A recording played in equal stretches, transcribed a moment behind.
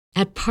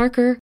At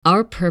Parker,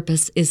 our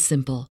purpose is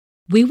simple.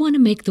 We want to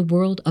make the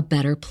world a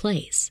better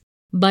place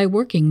by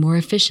working more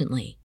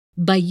efficiently,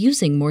 by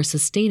using more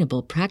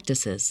sustainable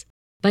practices,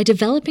 by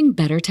developing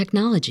better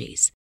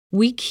technologies.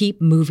 We keep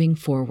moving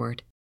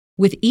forward.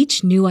 With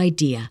each new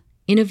idea,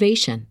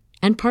 innovation,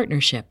 and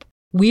partnership,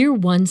 we're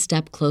one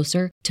step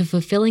closer to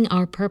fulfilling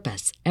our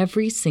purpose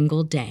every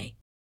single day.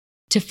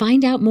 To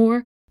find out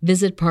more,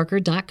 visit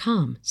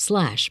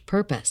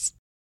parker.com/purpose.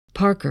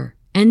 Parker,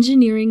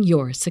 engineering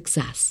your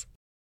success.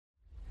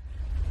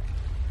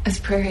 As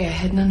Prairie, I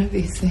had none of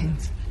these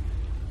things.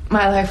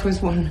 My life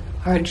was one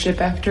hardship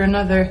after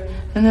another,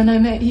 and then I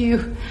met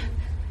you.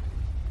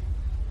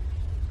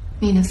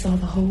 Nina saw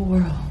the whole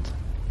world,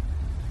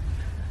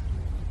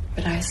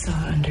 but I saw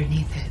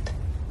underneath it.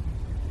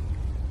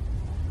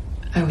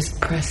 I was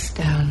pressed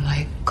down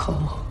like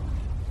coal.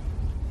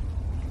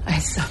 I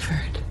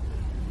suffered.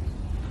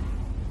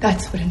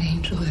 That's what an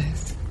angel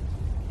is.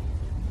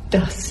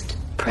 Dust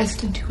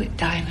pressed into a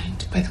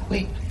diamond by the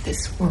weight of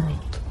this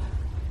world.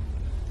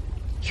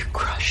 You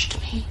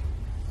crushed me.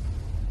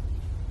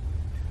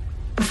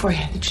 Before I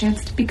had the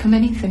chance to become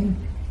anything,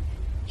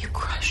 you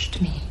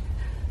crushed me.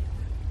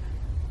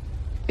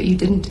 But you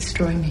didn't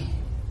destroy me.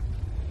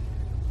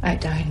 I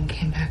died and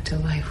came back to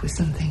life with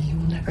something you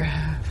will never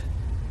have.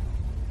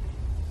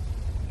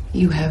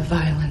 You have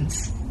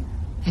violence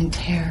and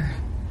terror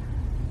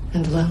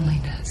and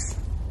loneliness.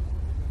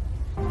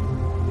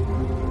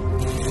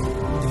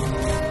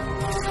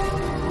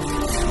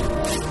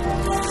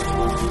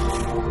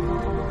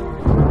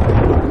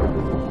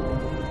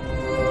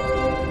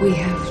 We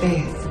have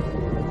faith.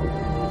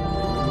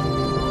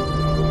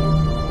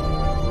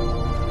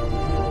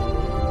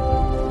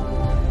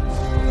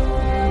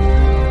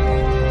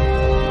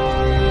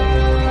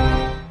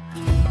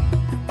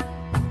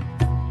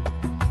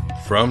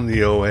 From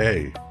the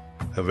OA,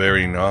 a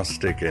very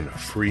Gnostic and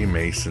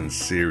Freemason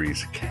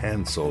series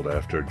canceled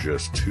after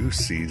just 2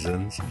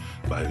 seasons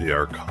by the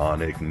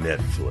Arconic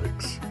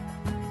Netflix.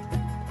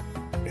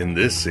 In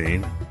this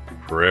scene,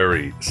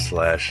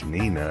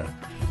 Prairie/Nina,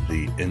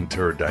 the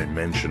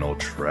interdimensional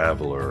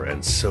traveler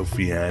and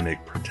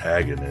Sophianic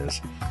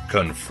protagonist,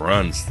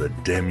 confronts the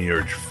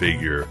demiurge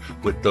figure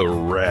with the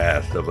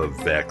wrath of a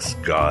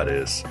vexed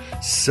goddess,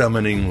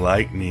 summoning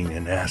lightning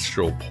and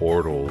astral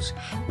portals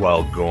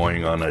while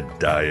going on a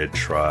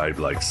diatribe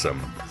like some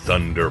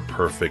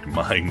thunder-perfect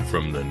mind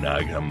from the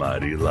Nag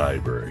Hammadi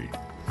library.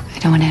 I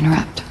don't want to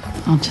interrupt.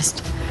 I'll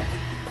just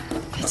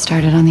get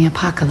started on the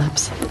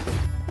apocalypse.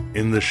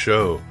 In the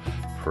show,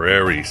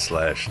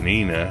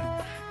 Prairie/Nina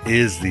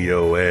is the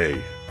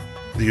OA,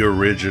 the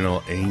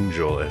original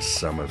angel, as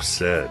some have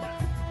said,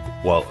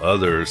 while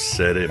others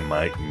said it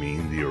might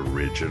mean the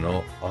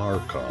original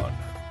Archon.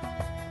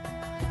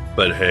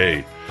 But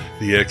hey,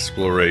 the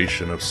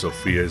exploration of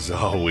Sophia is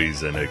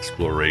always an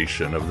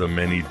exploration of the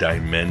many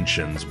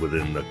dimensions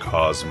within the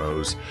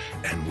cosmos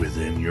and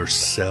within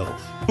yourself.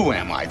 Who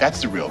am I?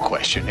 That's the real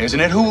question, isn't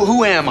it?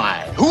 Who am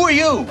I? Who are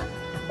you?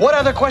 What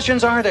other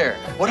questions are there?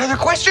 What other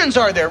questions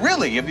are there,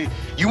 really? If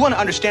you want to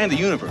understand the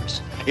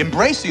universe,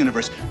 embrace the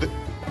universe,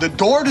 the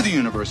door to the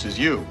universe is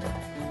you.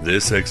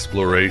 This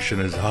exploration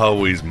is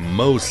always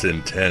most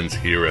intense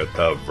here at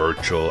the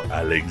Virtual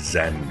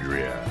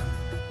Alexandria.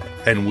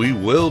 And we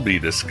will be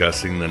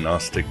discussing the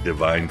Gnostic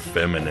Divine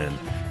Feminine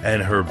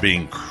and her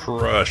being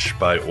crushed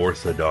by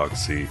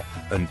orthodoxy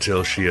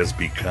until she has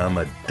become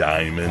a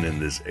diamond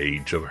in this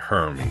age of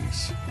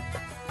Hermes,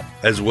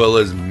 as well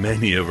as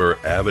many of her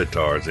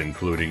avatars,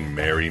 including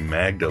Mary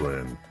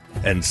Magdalene,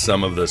 and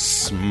some of the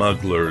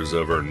smugglers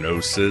of her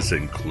gnosis,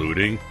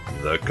 including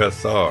the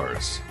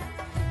Cathars.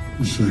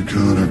 The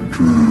psychotic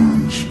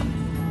drowns,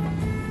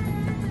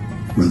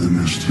 where the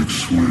mystic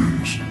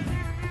swims.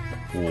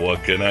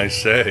 What can I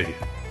say?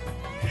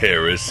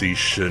 Heresy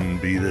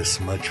shouldn't be this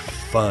much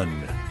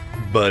fun,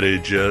 but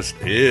it just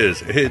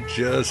is. It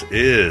just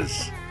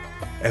is.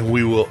 And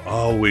we will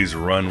always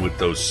run with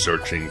those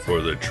searching for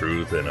the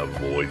truth and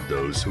avoid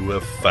those who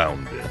have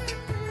found it.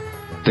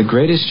 The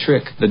greatest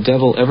trick the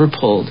devil ever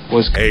pulled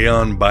was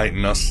Aeon by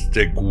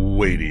Gnostic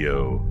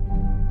Radio.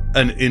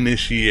 An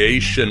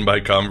initiation by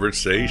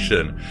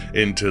conversation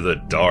into the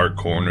dark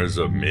corners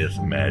of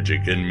myth,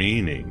 magic, and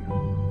meaning.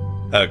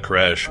 A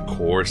crash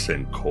course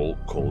in cult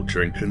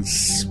culture and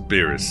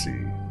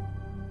conspiracy.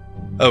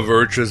 A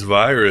virtuous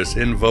virus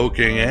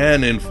invoking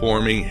and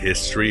informing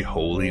history,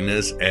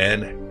 holiness,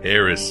 and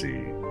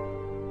heresy.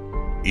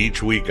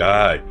 Each week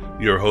I,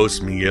 your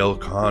host Miguel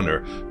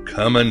Connor,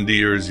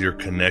 commandeers your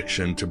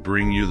connection to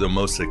bring you the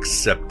most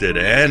accepted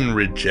and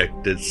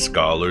rejected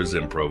scholars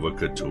and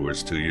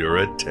provocateurs to your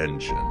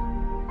attention.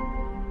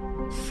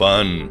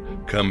 Fun,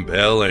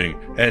 compelling,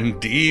 and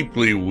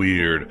deeply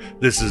weird,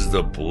 this is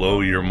the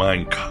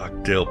blow-your-mind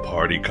cocktail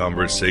party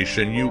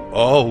conversation you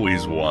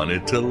always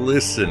wanted to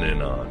listen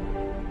in on.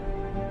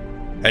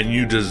 And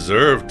you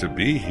deserve to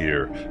be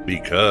here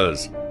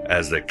because,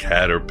 as the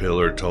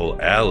caterpillar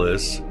told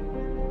Alice,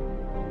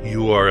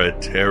 you are a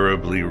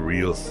terribly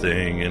real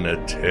thing in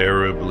a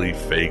terribly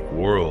fake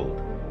world.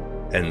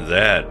 And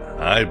that,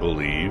 I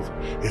believe,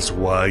 is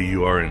why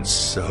you are in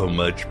so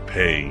much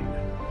pain.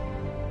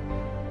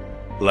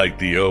 Like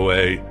the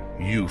OA,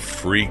 you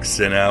freaks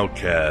and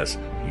outcasts,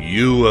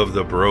 you of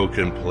the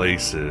broken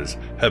places,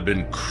 have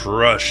been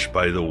crushed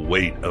by the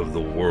weight of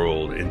the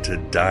world into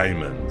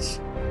diamonds,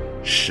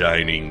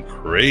 shining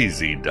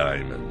crazy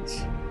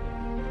diamonds.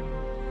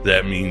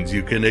 That means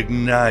you can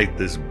ignite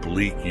this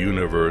bleak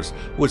universe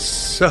with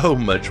so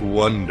much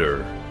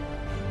wonder.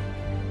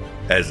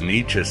 As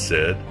Nietzsche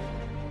said,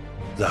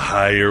 the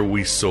higher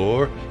we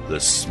soar, the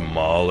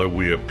smaller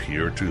we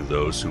appear to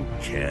those who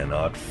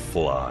cannot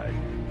fly.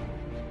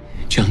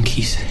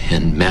 Junkies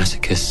and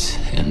masochists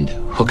and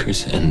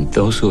hookers and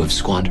those who have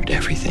squandered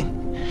everything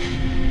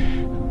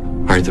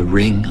are the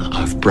ring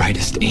of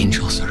brightest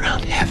angels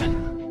around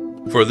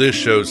heaven. For this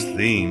show's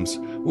themes,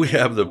 we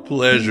have the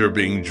pleasure of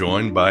being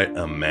joined by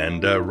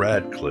Amanda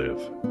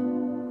Radcliffe.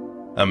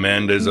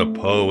 Amanda is a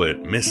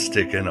poet,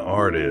 mystic, and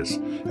artist,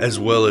 as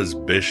well as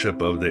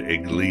Bishop of the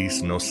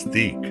Église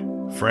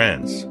Gnostique,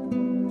 France.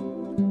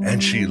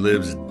 And she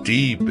lives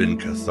deep in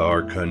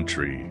Cathar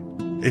country,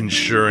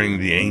 ensuring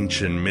the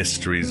ancient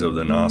mysteries of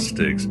the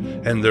Gnostics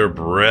and their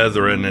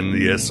brethren in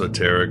the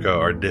Esoterica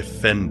are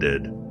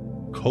defended,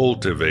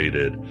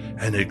 cultivated,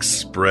 and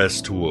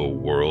expressed to a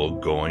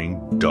world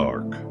going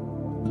dark.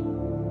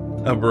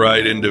 A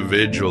bright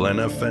individual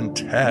and a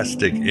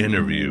fantastic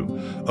interview.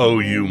 Oh,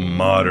 you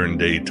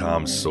modern-day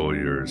Tom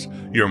Sawyers,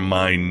 your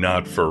mind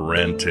not for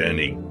rent to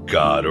any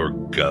god or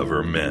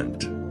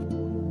government.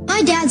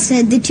 My dad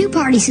said the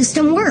two-party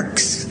system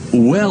works.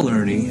 Well,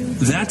 Ernie,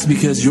 that's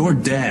because your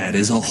dad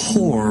is a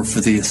whore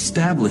for the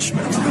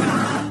establishment.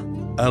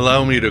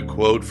 Allow me to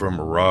quote from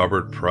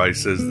Robert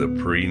Price's The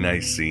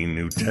Pre-Nicene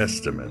New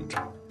Testament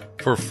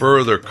for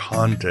further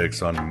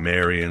context on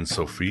Mary and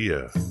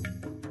Sophia,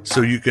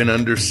 so you can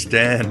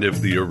understand if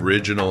the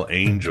original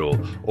angel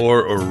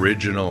or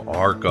original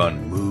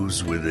archon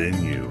moves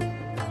within you.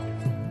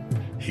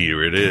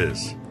 Here it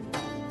is.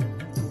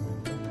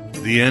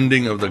 The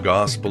ending of the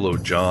Gospel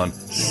of John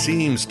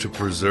seems to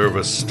preserve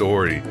a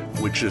story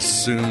which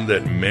assumed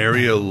that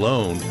Mary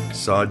alone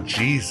saw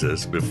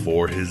Jesus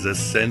before his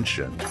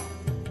ascension.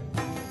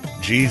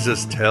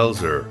 Jesus tells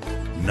her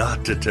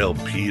not to tell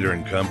Peter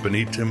and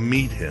company to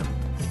meet him,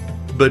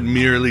 but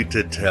merely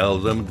to tell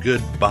them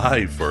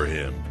goodbye for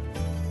him.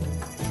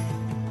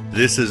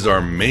 This is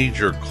our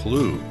major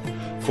clue,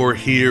 for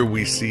here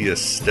we see a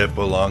step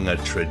along a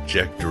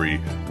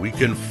trajectory we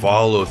can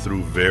follow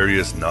through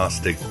various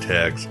Gnostic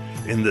texts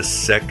in the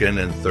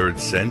 2nd and 3rd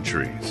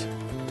centuries,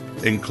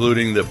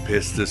 including the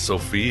Pistis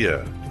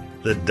Sophia,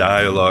 the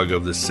Dialogue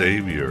of the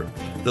Savior,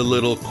 the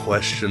Little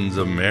Questions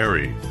of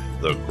Mary,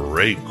 the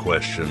Great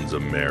Questions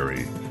of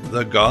Mary,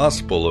 the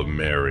Gospel of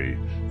Mary,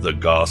 the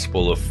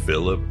Gospel of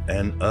Philip,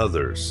 and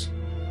others.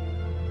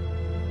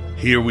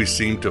 Here we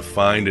seem to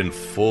find in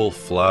full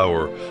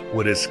flower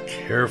what is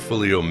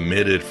carefully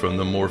omitted from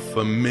the more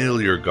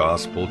familiar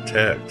Gospel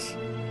texts: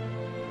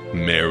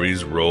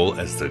 Mary's role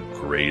as the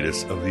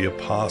greatest of the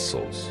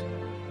apostles,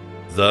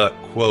 the,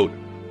 quote,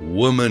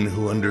 woman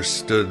who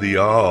understood the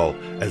all,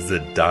 as the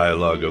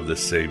Dialogue of the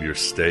Savior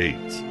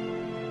states,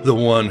 the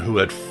one who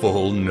had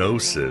full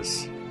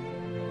gnosis.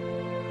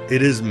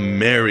 It is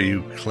Mary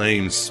who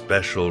claims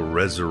special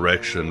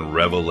resurrection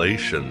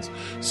revelations,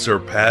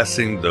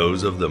 surpassing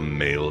those of the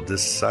male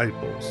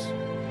disciples.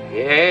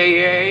 Yea,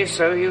 yea,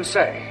 so you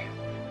say.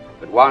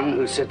 But one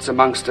who sits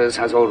amongst us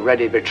has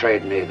already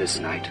betrayed me this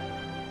night.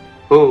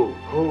 Who?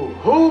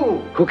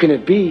 Who can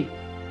it be?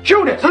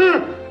 Judas!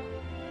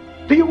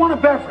 Do you want a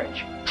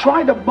beverage?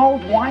 Try the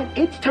mulled wine.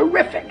 It's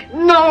terrific.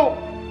 No!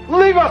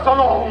 Leave us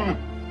alone!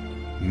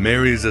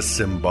 Mary's a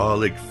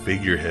symbolic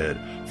figurehead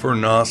for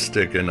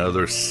Gnostic and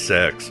other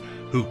sects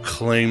who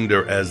claimed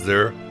her as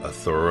their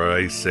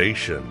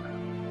authorization.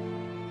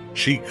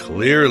 She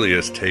clearly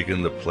has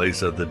taken the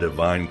place of the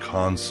divine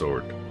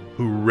consort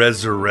who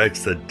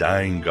resurrects the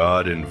dying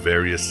god in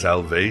various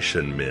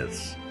salvation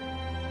myths.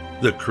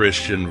 The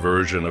Christian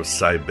version of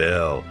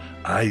Cybele,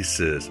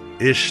 Isis,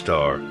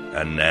 Ishtar,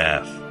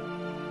 Anath.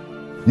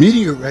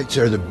 Meteorites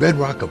are the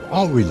bedrock of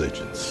all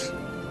religions.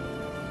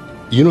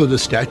 You know the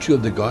statue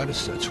of the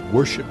goddess that's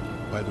worshipped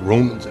by the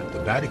Romans at the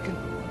Vatican?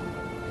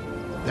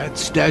 That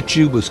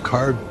statue was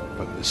carved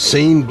from the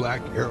same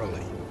black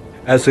aerolite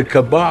as the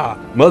Kaaba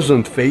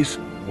Muslims face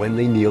when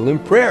they kneel in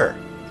prayer.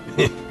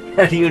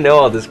 How do you know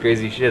all this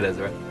crazy shit,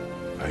 Ezra?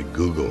 I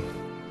Google.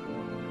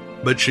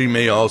 But she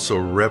may also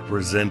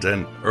represent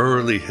an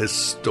early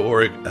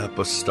historic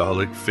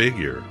apostolic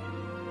figure.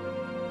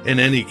 In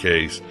any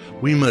case,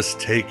 we must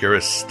take her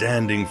as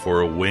standing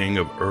for a wing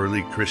of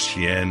early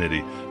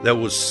Christianity that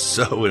was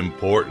so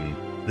important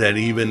that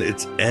even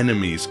its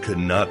enemies could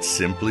not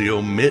simply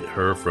omit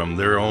her from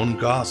their own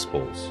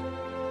Gospels,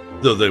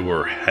 though they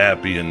were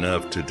happy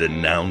enough to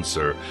denounce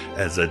her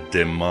as a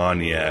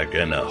demoniac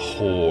and a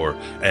whore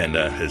and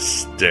a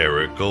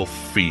hysterical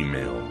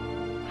female.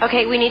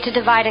 Okay, we need to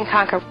divide and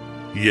conquer.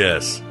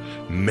 Yes,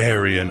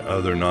 Mary and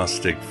other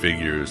Gnostic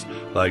figures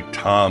like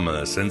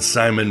Thomas and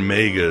Simon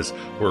Magus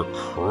were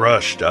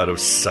crushed out of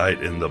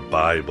sight in the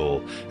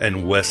Bible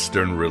and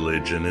Western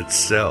religion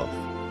itself.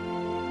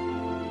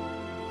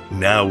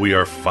 Now we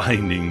are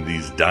finding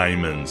these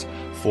diamonds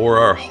for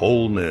our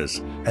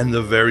wholeness and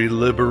the very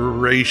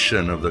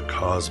liberation of the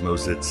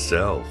cosmos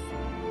itself.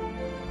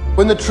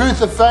 When the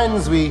truth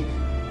offends, we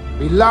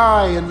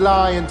lie and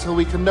lie until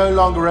we can no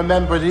longer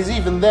remember it is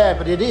even there,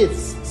 but it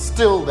is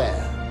still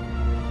there.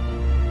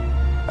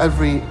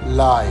 Every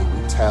lie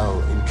we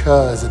tell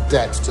incurs a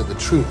debt to the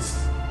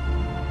truth.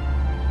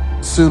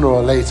 Sooner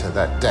or later,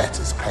 that debt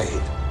is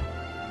paid.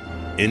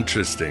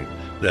 Interesting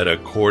that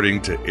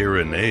according to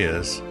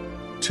Irenaeus,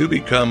 to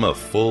become a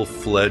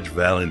full-fledged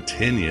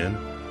Valentinian,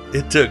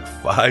 it took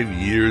 5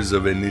 years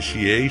of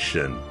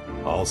initiation,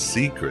 all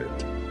secret.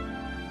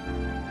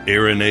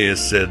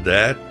 Irenaeus said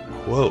that,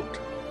 quote,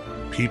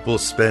 people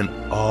spent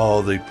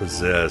all they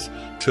possess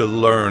to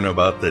learn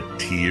about the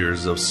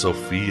tears of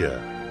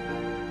Sophia.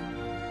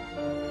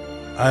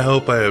 I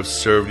hope I have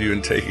served you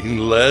in taking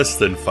less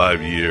than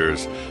 5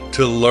 years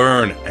to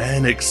learn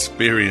and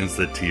experience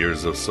the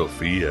tears of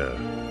Sophia,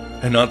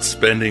 and not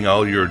spending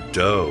all your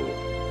dough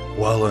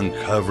while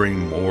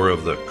uncovering more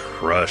of the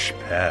crushed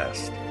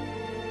past.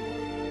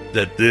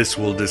 That this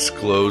will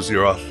disclose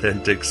your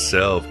authentic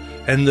self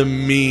and the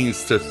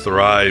means to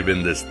thrive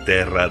in this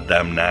terra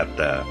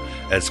damnata,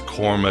 as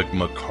Cormac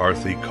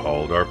McCarthy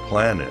called our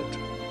planet.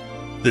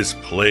 This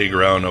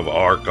playground of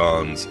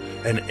archons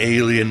and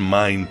alien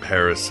mind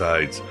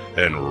parasites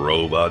and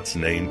robots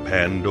named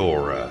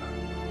Pandora.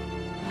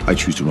 I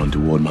choose to run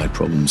toward my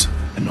problems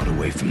and not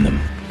away from them.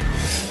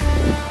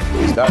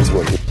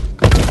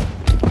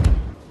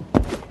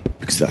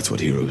 Because that's what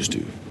heroes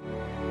do.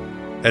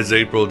 As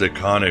April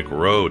DeConnick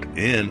wrote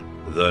in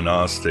The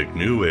Gnostic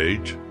New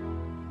Age,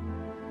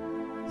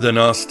 the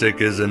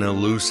Gnostic is an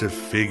elusive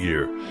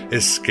figure,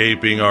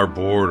 escaping our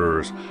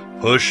borders,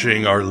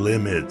 pushing our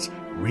limits,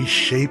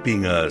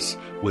 reshaping us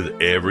with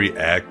every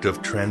act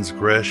of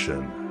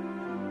transgression.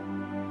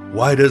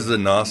 Why does the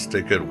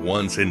Gnostic at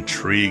once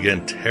intrigue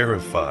and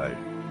terrify?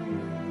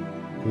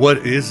 What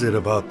is it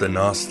about the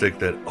Gnostic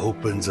that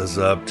opens us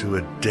up to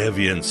a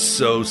deviance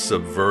so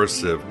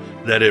subversive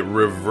that it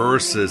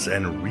reverses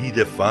and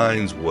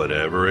redefines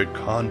whatever it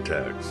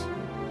contacts?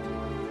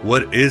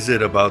 What is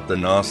it about the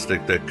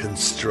Gnostic that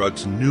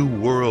constructs new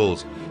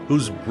worlds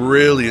whose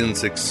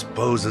brilliance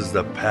exposes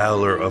the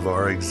pallor of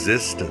our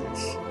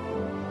existence?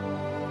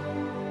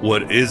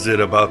 What is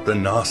it about the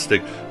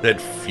Gnostic that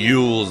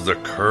fuels the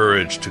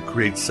courage to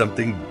create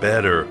something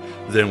better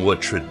than what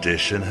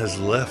tradition has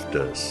left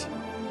us?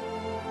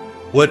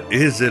 What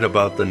is it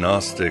about the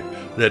Gnostic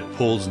that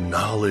pulls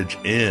knowledge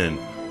in,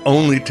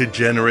 only to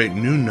generate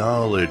new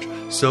knowledge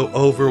so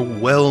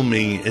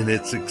overwhelming in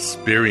its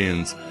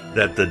experience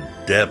that the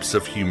depths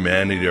of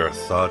humanity are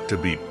thought to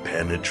be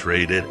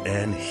penetrated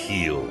and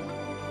healed?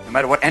 No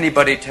matter what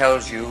anybody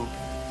tells you,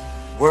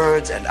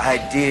 words and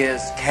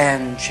ideas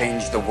can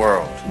change the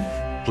world.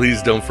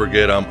 Please don't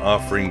forget I'm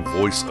offering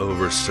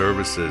voiceover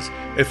services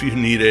if you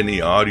need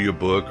any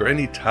audiobook or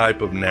any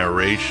type of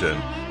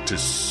narration to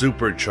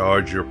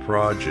supercharge your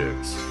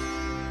projects.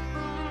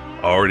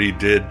 Already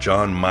did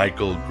John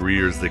Michael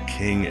Greer's The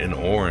King in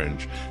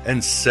Orange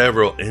and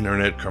several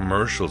internet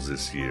commercials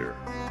this year.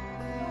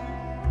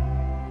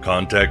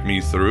 Contact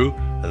me through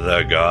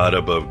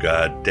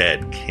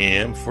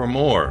thegodabovegod.com for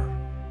more.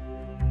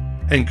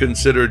 And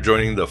consider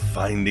joining the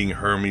Finding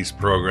Hermes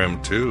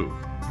program too.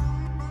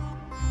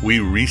 We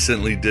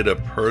recently did a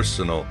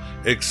personal,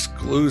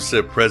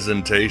 exclusive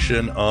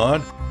presentation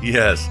on,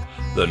 yes,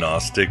 the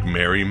Gnostic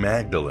Mary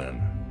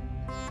Magdalene,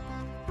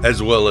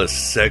 as well as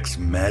sex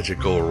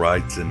magical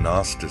rites in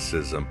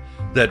Gnosticism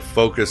that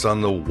focus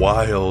on the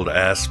wild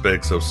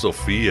aspects of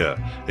Sophia,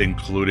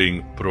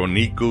 including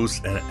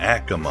Pronicus and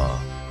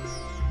Acoma.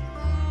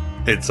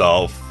 It's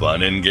all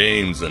fun and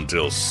games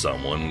until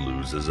someone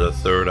loses a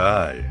third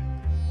eye.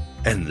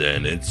 And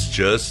then it's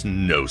just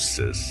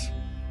gnosis.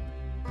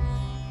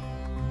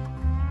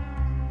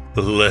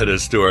 Let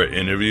us to our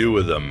interview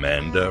with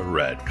Amanda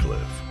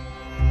Radcliffe.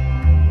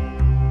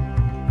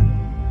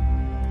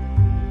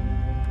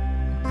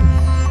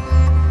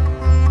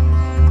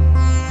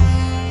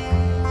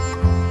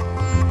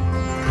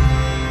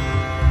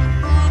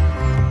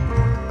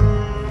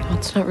 Well,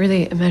 it's not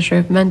really a measure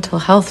of mental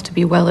health to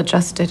be well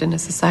adjusted in a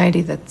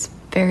society that's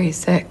very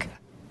sick.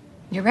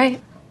 You're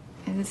right.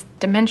 This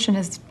dimension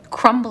is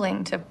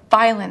crumbling to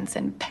violence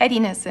and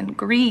pettiness and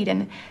greed,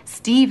 and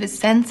Steve is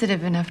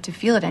sensitive enough to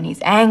feel it, and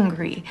he's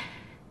angry.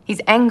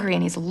 He's angry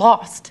and he's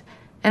lost.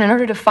 And in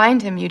order to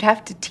find him, you'd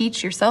have to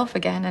teach yourself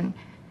again, and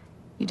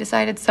you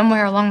decided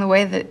somewhere along the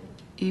way that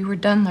you were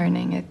done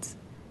learning. It's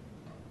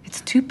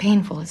too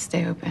painful to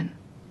stay open.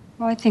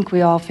 Well, I think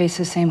we all face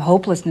the same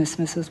hopelessness,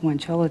 Mrs.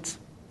 Winchell. It's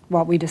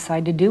what we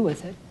decide to do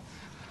with it.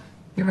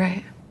 You're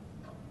right.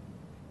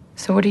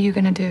 So what are you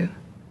gonna do?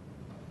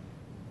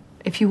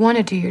 If you want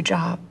to do your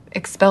job,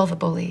 expel the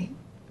bully.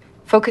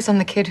 Focus on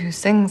the kid who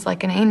sings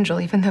like an angel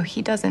even though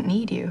he doesn't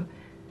need you.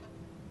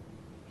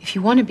 If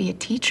you want to be a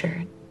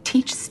teacher,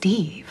 teach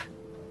Steve.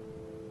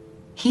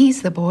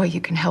 He's the boy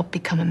you can help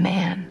become a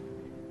man.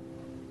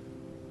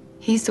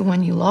 He's the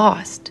one you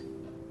lost.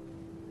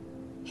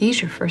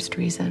 He's your first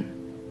reason.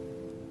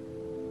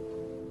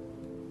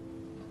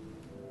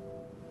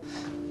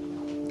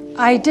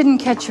 I didn't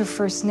catch your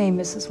first name,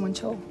 Mrs.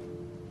 Winchell.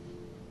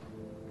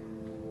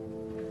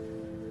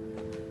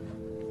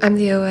 I'm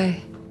the OA.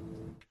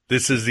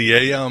 This is the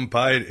Aeon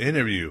Pide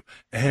interview,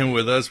 and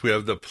with us we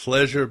have the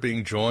pleasure of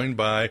being joined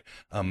by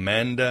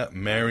Amanda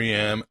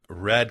Mariam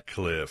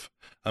Radcliffe.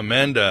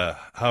 Amanda,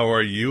 how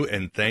are you?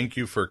 And thank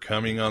you for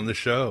coming on the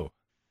show.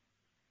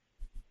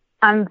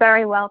 I'm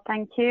very well,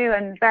 thank you,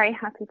 and very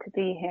happy to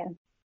be here.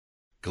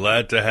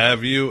 Glad to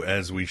have you,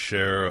 as we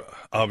share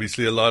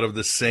obviously a lot of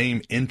the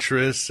same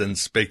interests and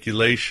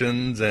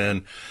speculations,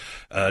 and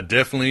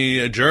definitely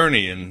a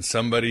journey. And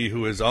somebody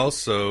who is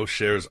also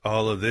shares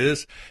all of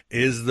this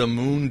is the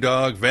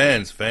Moondog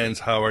Vance.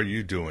 Vance, how are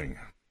you doing?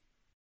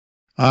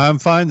 I'm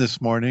fine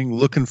this morning.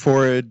 Looking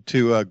forward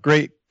to a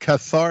great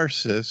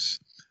catharsis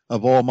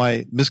of all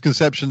my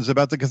misconceptions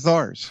about the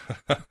Cathars.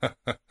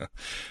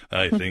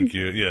 I think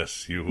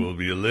you will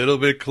be a little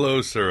bit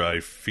closer,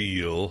 I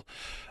feel.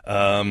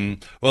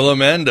 Well,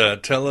 Amanda,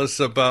 tell us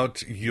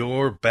about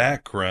your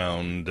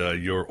background,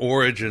 your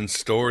origin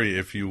story,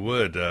 if you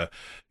would. What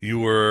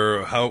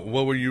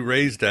were you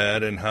raised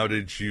at, and how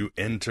did you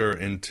enter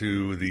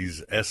into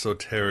these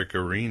esoteric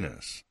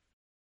arenas?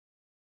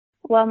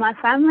 Well, my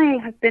family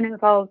has been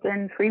involved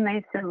in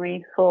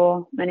Freemasonry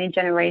for many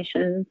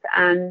generations,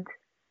 and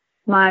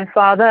my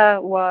father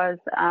was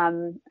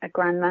a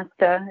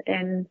grandmaster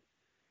in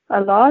a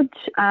lodge,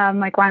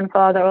 my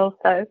grandfather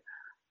also.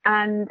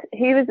 And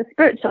he was a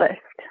spiritualist,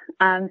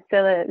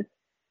 still is.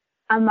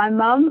 And my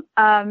mum,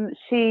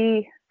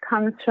 she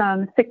comes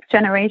from 6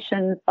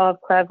 generations of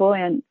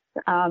clairvoyance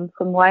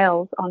from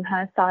Wales on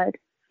her side.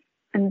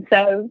 And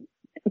so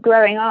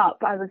growing up,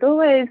 I was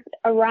always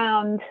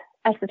around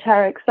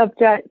esoteric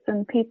subjects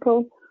and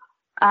people.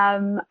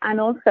 And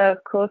also,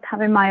 of course,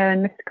 having my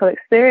own mystical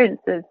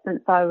experiences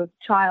since I was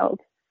a child.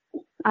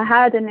 I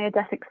had a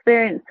near-death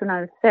experience when I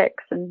was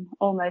 6 and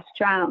almost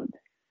drowned.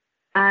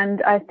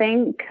 And I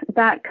think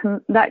that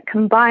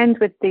combined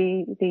with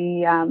the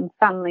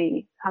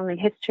family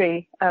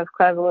history of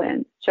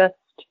clairvoyance just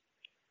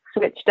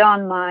switched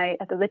on my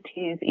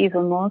abilities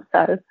even more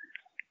so.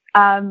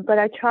 But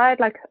I tried,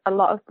 like a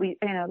lot of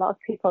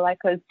people like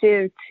us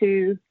do,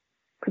 to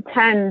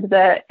pretend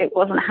that it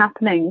wasn't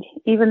happening,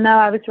 even though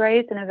I was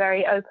raised in a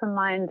very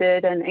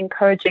open-minded and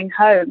encouraging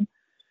home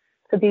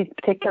for these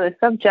particular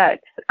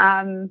subjects.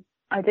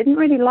 I didn't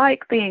really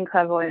like being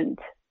clairvoyant.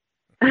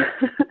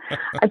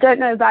 I don't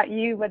know about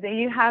you, whether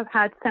you have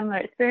had similar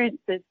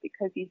experiences,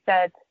 because you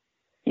said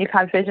you've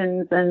had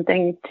visions and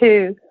things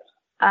too.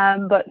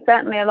 But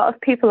certainly a lot of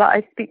people that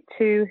I speak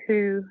to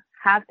who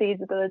have these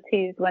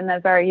abilities when they're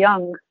very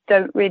young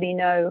don't really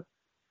know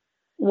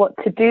what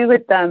to do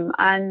with them.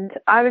 And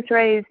I was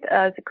raised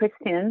as a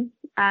Christian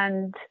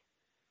and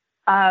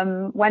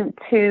went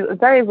to a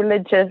very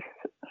religious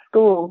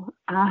school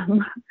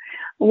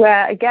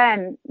where,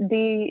 again,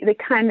 the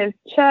kind of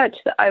church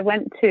that I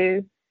went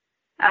to,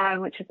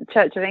 which is the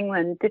Church of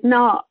England, did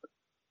not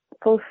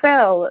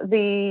fulfill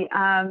the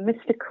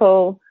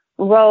mystical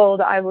role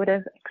that I would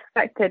have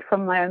expected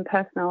from my own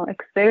personal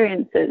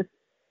experiences.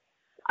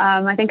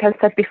 I think I've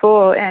said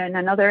before in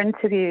another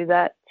interview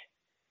that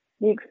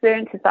the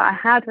experiences that I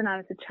had when I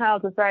was a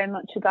child were very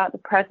much about the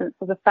presence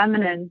of the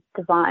feminine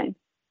divine,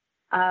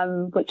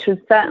 which was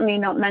certainly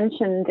not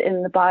mentioned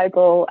in the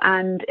Bible.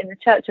 And in the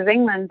Church of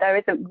England, there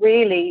isn't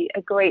really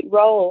a great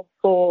role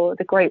for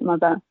the Great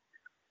Mother.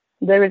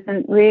 There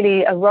isn't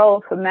really a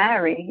role for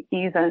Mary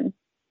even.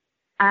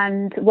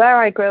 And where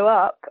I grew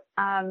up,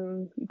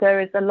 there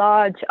is a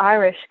large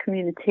Irish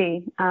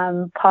community.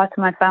 Part of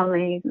my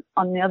family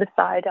on the other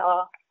side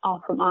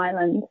are from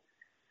Ireland.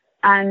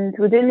 And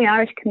within the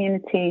Irish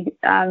community,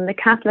 the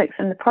Catholics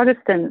and the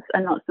Protestants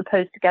are not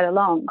supposed to get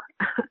along.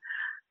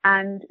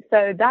 And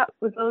so that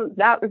was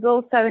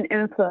also an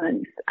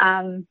influence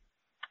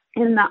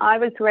in that I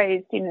was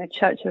raised,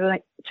 Church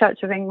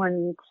of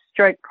England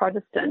 /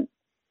 Protestant.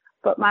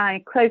 But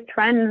my close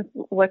friends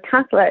were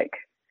Catholic,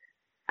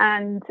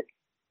 and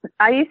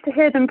I used to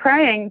hear them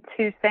praying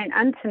to St.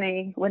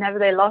 Anthony whenever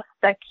they lost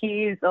their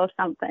keys or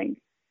something.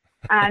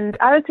 And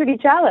I was really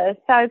jealous.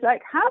 So I was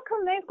like, how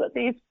come they've got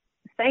these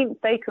saints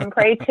they can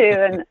pray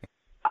to and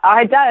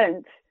I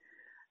don't?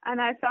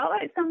 And I felt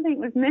like something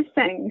was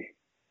missing.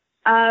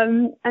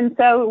 And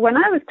so when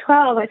I was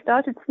 12, I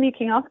started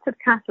sneaking off to the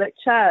Catholic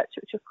Church,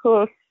 which of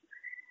course,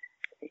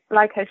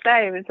 like I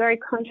say, was very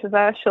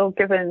controversial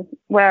given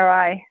where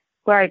I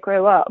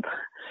grew up.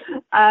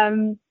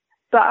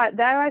 But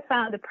there I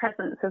found the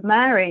presence of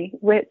Mary,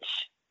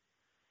 which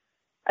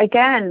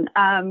again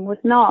was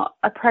not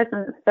a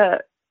presence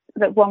that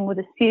one would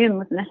assume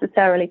was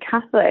necessarily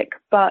Catholic.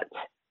 But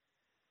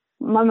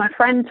when my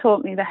friend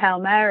taught me the Hail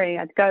Mary,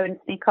 I'd go and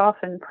sneak off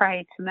and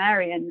pray to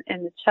Mary in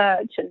the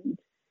church and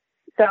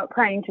start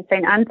praying to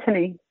St.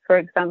 Anthony, for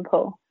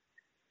example.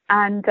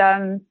 And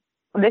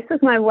this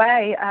was my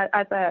way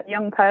as a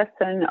young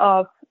person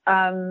of,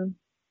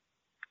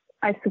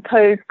 I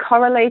suppose,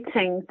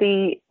 correlating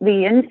the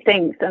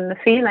instincts and the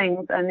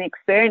feelings and the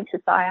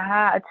experiences that I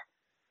had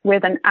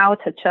with an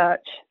outer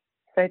church,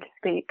 so to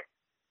speak.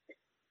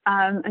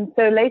 And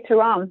so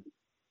later on,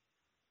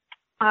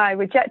 I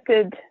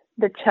rejected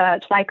the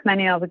church, like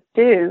many of us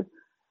do,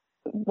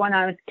 when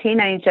I was a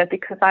teenager,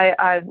 because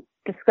I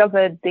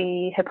discovered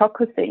the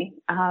hypocrisy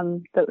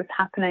that was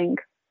happening.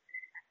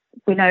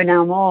 We know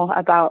now more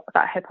about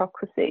that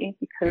hypocrisy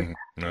because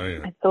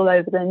it's all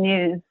over the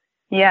news.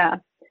 Yeah.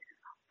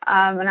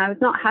 And I was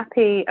not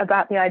happy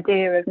about the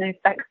idea of no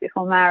sex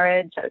before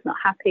marriage. I was not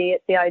happy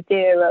at the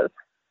idea of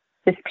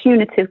this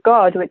punitive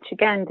God, which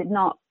again did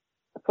not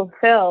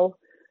fulfill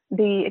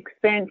the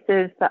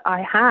experiences that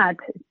I had.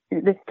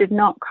 This did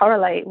not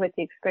correlate with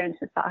the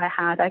experiences that I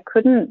had. I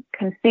couldn't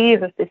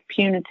conceive of this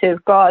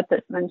punitive God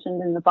that's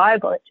mentioned in the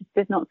Bible. It just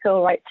did not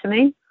feel right to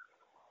me.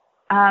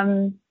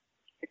 And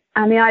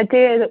the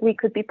idea that we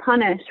could be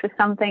punished for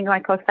something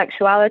like our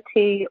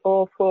sexuality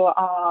or for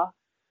our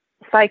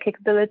psychic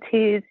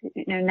abilities,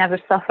 never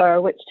suffer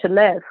a witch to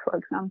live, for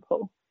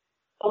example.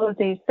 All of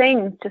these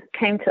things just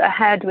came to a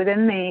head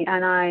within me,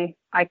 and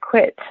I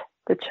quit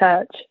the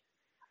church.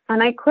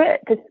 And I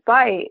quit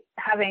despite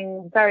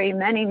having very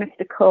many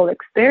mystical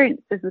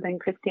experiences within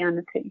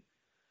Christianity.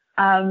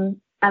 And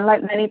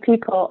like many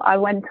people, I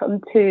went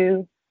on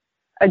to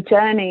a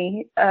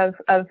journey of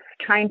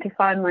trying to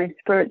find my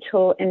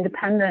spiritual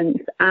independence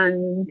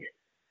and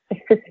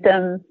a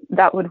system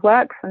that would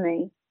work for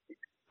me.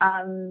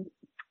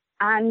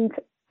 And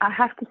I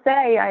have to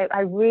say, I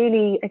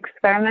really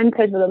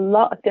experimented with a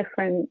lot of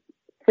different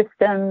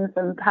systems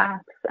and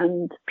paths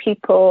and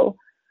people.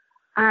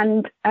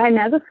 And I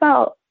never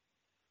felt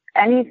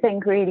anything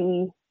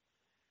really,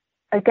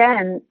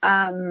 again,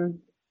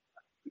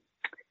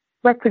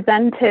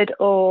 represented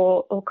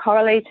or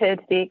correlated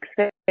the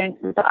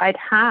experiences that I'd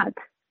had.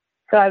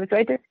 So I was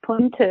very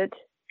disappointed.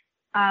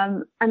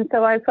 And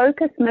so I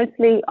focused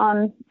mostly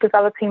on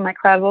developing my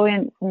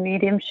clairvoyance and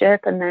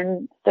mediumship, and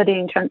then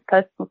studying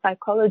transpersonal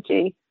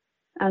psychology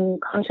and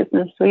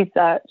consciousness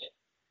research.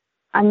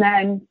 And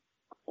then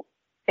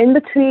in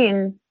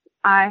between,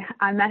 I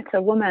met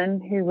a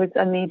woman who was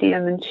a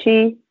medium, and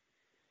she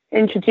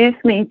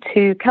introduced me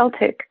to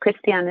Celtic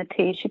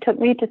Christianity. She took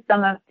me to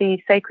some of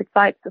the sacred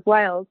sites of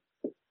Wales,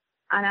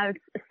 and I was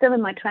still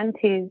in my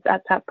 20s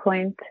at that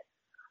point.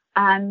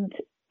 And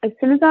as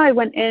soon as I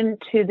went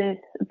into this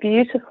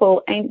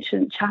beautiful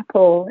ancient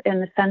chapel in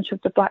the centre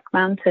of the Black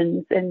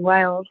Mountains in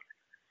Wales,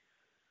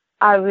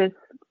 I was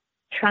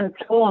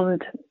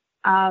transformed.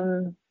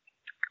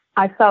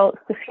 I felt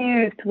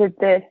suffused with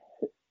this,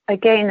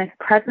 again, this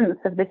presence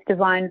of this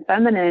divine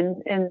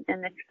feminine in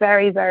this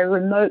very, very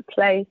remote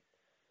place,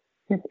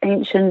 this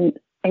ancient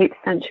 8th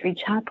century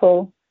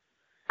chapel.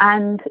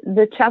 And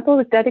the chapel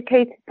was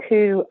dedicated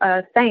to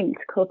a saint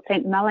called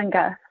Saint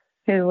Mellingath,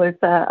 who was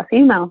a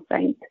female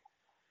saint.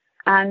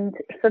 And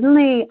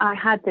suddenly I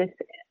had this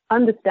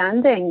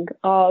understanding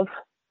of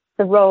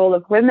the role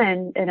of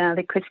women in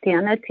early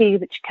Christianity,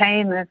 which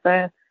came as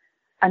a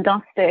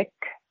Gnostic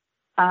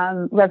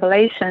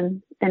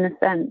revelation, in a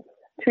sense,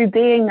 through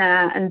being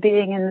there and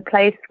being in the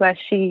place where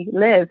she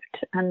lived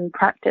and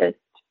practiced.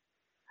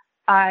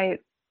 I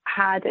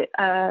had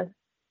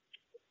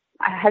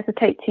I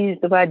hesitate to use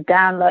the word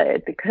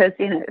download because,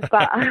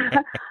 but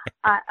I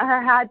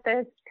had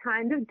this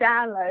kind of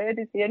download,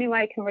 is the only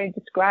way I can really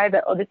describe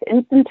it, or this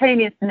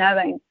instantaneous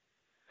knowing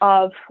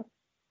of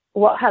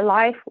what her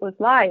life was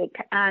like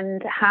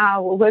and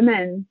how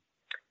women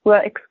were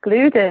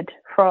excluded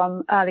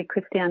from early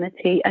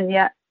Christianity, and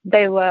yet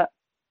they were,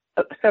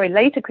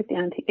 later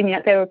Christianity, and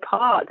yet they were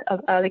part of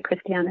early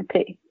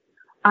Christianity.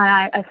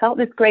 And I felt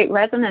this great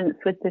resonance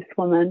with this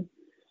woman.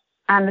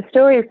 And the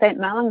story of Saint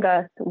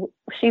Mellingath,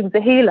 she was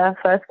a healer,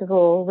 first of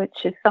all,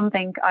 which is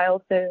something I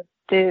also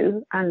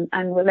do and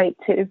relate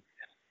to.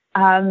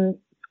 And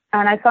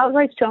I felt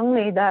very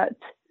strongly that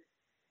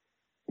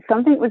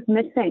something was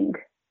missing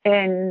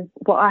in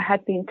what I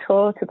had been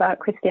taught about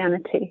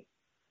Christianity,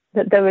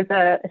 that there was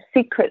a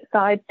secret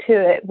side to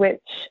it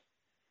which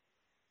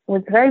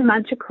was very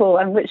magical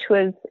and which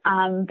was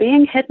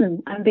being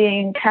hidden and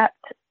being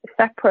kept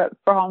separate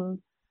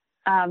from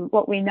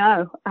what we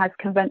know as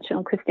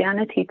conventional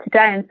Christianity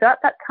today. And so at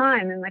that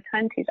time, in my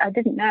 20s, I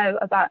didn't know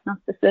about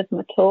Gnosticism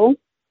at all,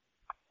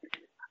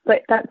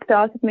 but that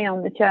started me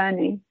on the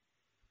journey.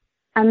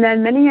 And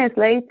then many years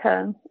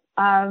later,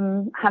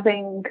 having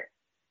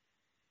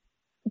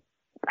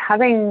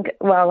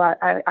well,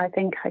 I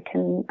think I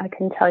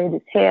can tell you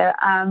this here,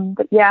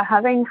 but yeah,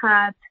 having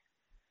had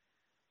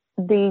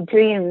the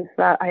dreams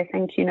that I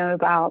think you know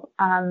about,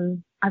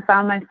 I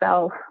found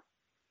myself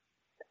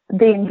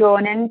being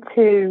drawn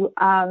into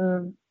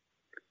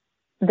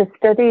the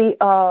study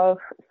of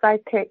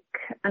psychic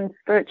and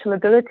spiritual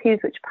abilities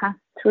which pass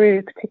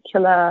through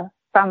particular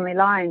family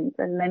lines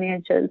and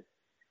lineages,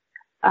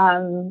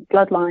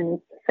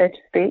 bloodlines, so to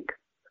speak.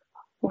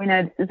 We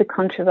know this is a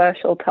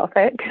controversial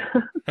topic.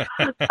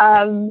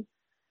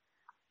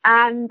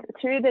 And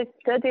through this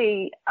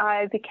study,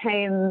 I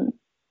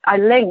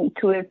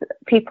linked with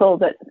people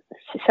that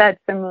shared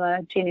similar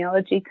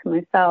genealogy to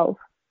myself.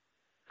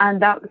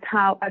 And that was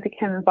how I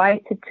became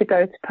invited to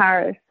go to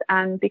Paris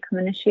and become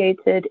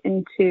initiated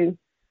into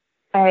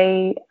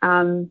a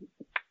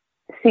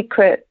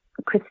secret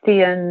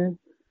Christian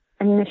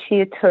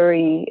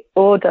initiatory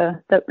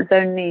order that was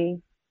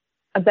only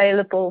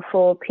available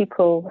for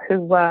people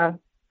who were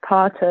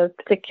part of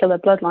particular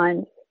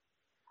bloodlines.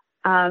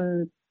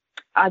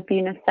 I'd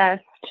been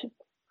assessed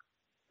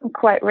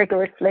quite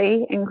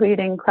rigorously,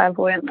 including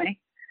clairvoyantly,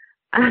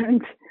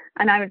 and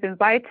I was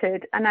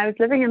invited, and I was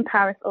living in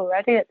Paris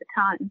already at the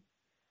time.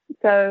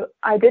 So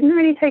I didn't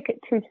really take it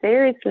too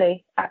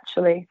seriously,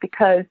 actually,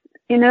 because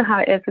you know how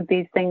it is with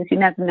these things. You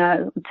never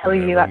know until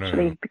you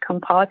actually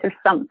become part of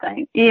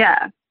something.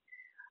 Yeah.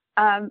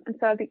 And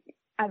so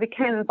I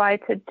became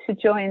invited to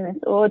join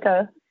this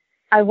order.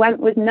 I went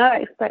with no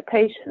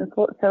expectations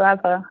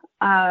whatsoever.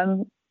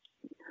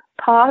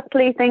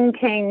 Partly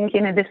thinking,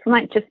 this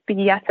might just be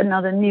yet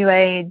another new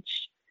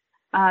age,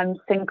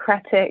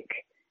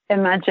 syncretic,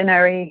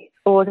 imaginary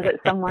order that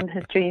someone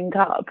has dreamed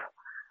up.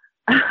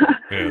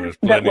 There's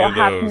that plenty will of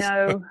have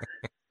those.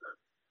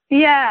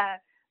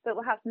 that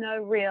will have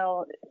no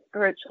real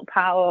spiritual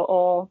power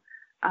or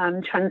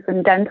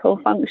transcendental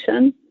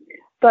function.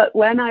 But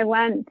when I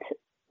went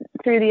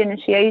through the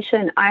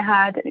initiation, I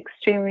had an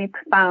extremely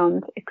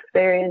profound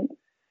experience.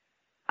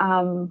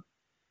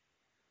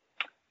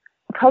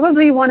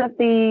 Probably one of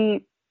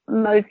the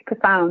most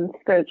profound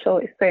spiritual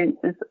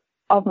experiences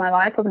of my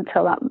life up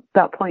until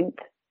that point.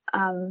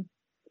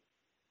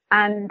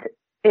 And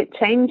it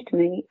changed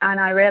me, and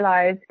I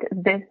realized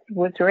this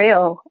was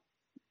real.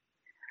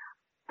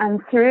 And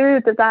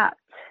through that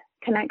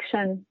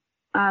connection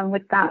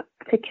with that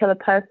particular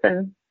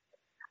person,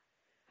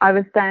 I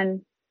was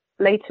then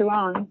later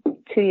on,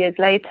 2 years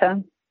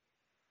later,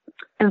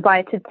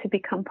 invited to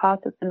become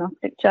part of the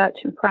Gnostic Church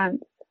in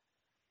France.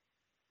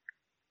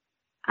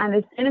 And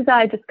as soon as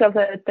I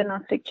discovered the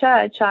Gnostic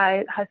Church,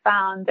 I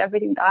found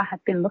everything that I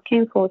had been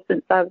looking for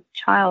since I was a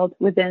child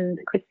within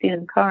the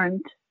Christian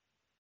current.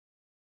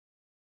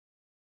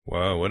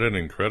 Wow, what an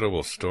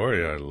incredible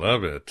story. I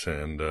love it.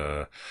 And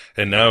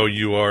now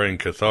you are in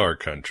Cathar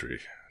country,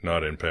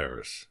 not in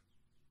Paris.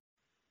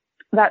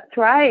 That's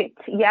right.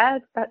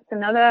 Yes, that's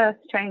another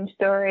strange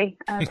story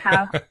as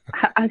to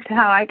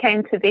how I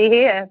came to be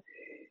here.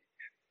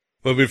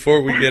 Well,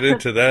 before we get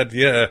into that,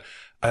 yeah,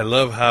 I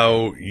love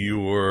how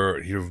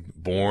you're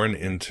born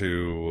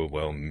into,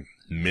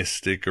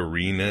 mystic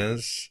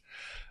arenas,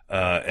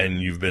 and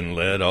you've been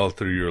led all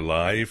through your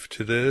life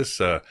to this.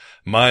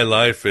 My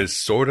life is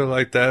sort of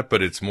like that,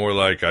 but it's more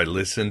like I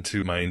listen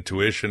to my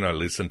intuition, I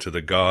listen to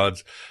the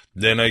gods,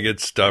 then I get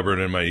stubborn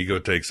and my ego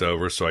takes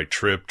over, so I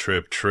trip,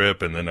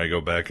 and then I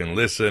go back and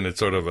listen. It's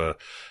sort of a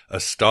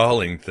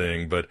stalling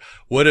thing. But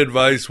what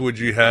advice would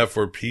you have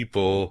for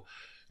people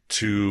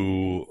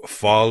to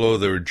follow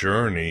their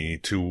journey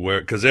to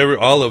where, because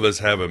all of us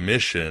have a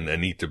mission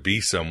and need to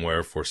be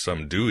somewhere for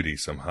some duty,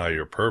 some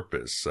higher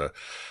purpose.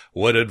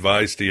 What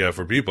advice do you have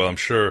for people? I'm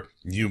sure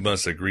you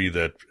must agree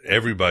that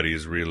everybody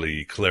is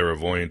really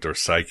clairvoyant or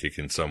psychic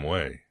in some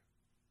way.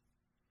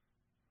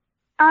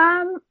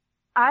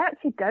 I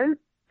actually don't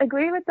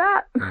agree with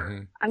that. Mm-hmm.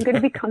 I'm going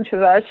to be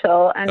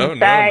controversial and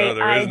say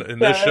no, in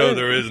this show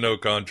there is no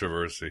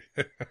controversy.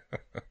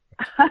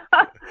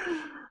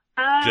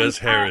 Just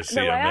heresy,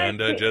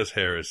 Amanda, just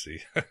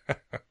heresy.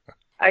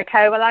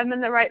 Okay, well, I'm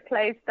in the right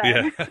place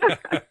then.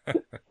 Yeah.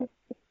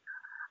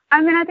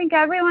 I mean, I think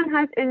everyone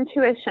has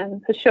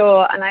intuition for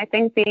sure, and I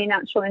think the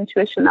natural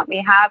intuition that we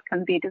have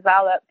can be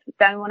developed.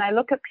 Then when I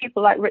look at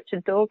people like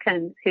Richard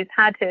Dawkins, who's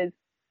had his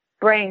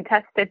brain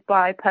tested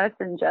by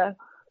Persinger,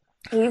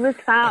 he was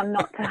found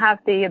not to have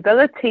the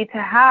ability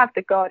to have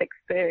the God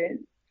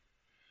experience.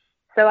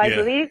 So I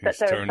believe that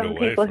there are some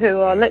people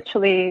who are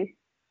literally...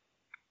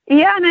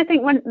 Yeah, and I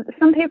think when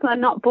some people are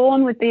not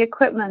born with the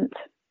equipment.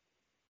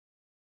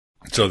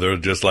 So they're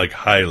just like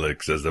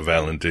Hylics, as the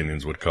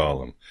Valentinians would call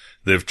them.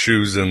 They've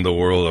chosen the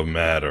world of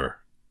matter.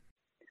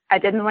 I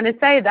didn't want to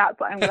say that,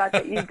 but I'm glad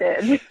that you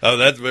did. Oh,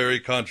 that's very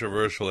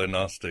controversial in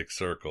Gnostic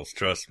circles.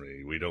 Trust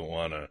me. We don't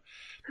want to...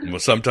 Well,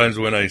 sometimes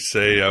when I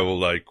say, I will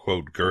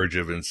quote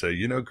Gurdjieff and say,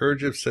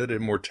 Gurdjieff said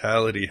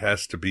immortality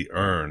has to be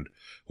earned.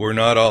 We're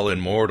not all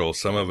immortal.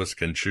 Some of us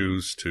can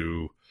choose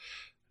to,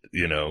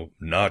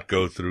 not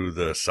go through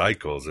the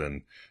cycles.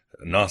 And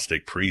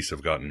Gnostic priests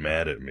have gotten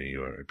mad at me,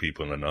 or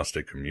people in the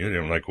Gnostic community.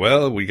 I'm like,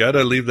 well, we got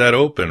to leave that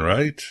open,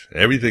 right?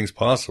 Everything's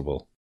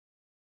possible.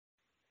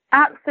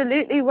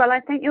 Absolutely. Well,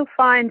 I think you'll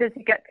find as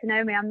you get to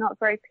know me, I'm not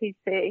very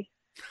PC.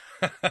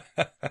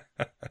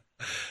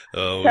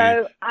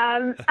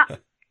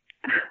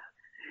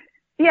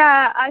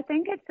 Yeah, I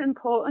think it's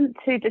important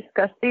to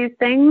discuss these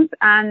things.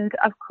 And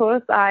of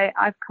course,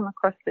 I've come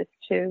across this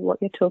too,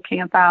 what you're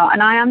talking about.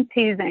 And I am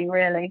teasing,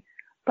 really.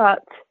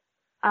 But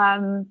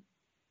all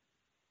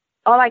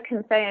I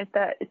can say is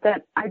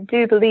that I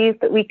do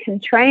believe that we can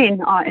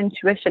train our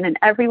intuition, and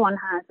everyone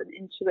has an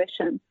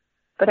intuition.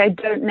 but I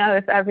don't know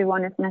if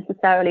everyone is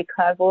necessarily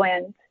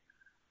clairvoyant.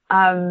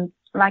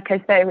 Like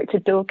I say,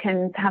 Richard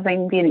Dawkins,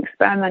 having been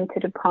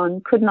experimented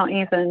upon, could not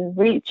even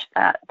reach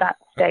that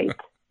state,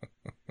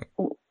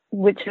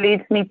 which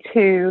leads me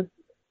to,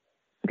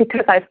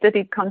 because I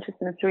studied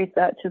consciousness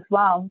research as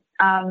well,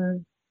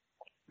 I'm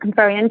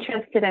very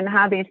interested in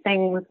how these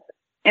things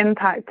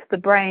impact the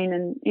brain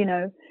and, you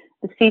know,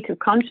 the seat of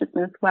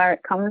consciousness, where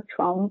it comes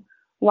from,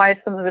 why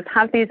some of us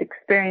have these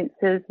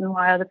experiences and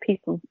why other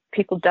people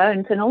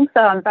don't. And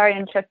also I'm very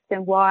interested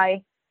in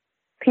why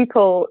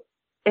people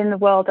in the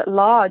world at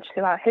large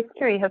throughout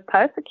history have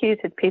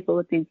persecuted people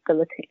with these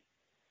abilities.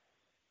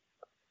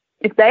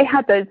 If they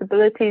had those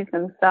abilities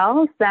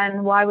themselves,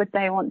 then why would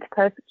they want to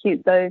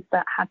persecute those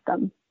that had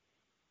them?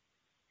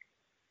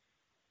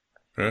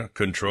 Yeah,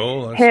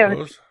 control, I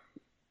suppose.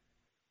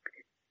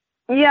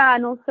 Yeah,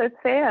 and also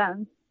fear.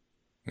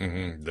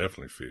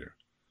 Definitely fear.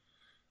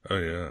 Oh,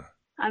 yeah.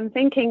 I'm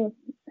thinking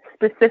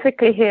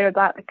specifically here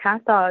about the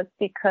Cathars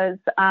because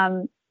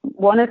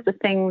one of the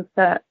things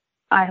that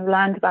I have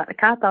learned about the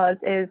Cathars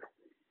is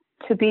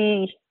to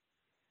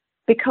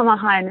become a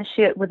high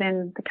initiate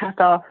within the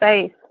Cathar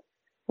faith,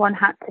 one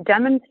had to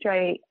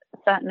demonstrate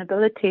certain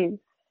abilities.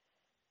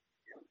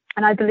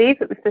 And I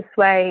believe it was this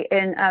way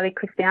in early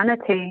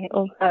Christianity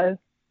also.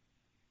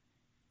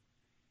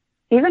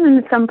 Even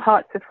in some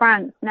parts of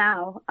France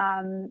now,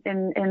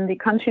 in the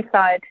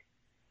countryside,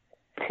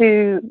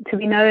 to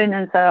be known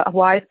as a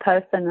wise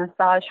person, a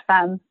sage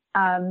femme,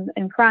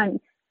 in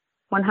France,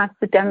 one has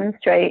to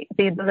demonstrate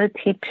the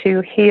ability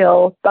to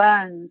heal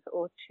burns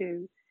or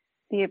to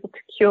be able to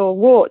cure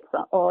warts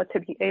or to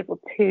be able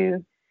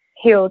to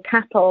heal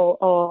cattle,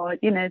 or,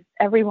 you know,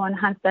 everyone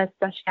has their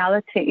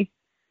speciality.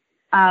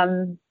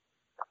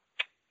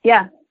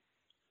 Yeah.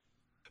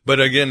 But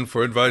again,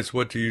 for advice,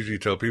 what do you usually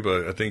tell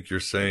people? I think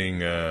you're saying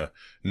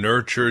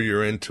nurture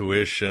your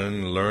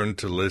intuition, learn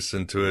to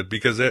listen to it,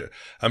 because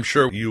I'm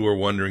sure you were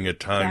wondering at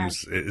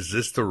times, is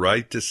this the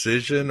right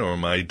decision or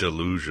am I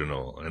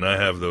delusional? And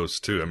I have those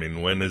too. I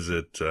mean, when is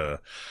it?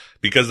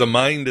 Because the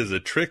mind is a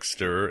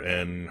trickster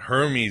and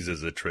Hermes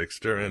is a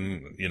trickster.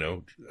 And, you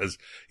know, as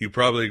you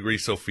probably agree,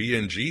 Sophia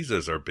and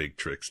Jesus are big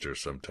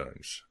tricksters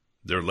sometimes.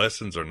 Their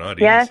lessons are not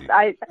easy. Yes,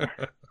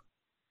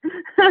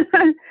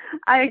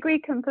 I agree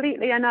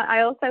completely. And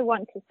I also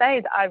want to say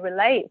that I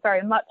relate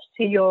very much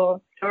to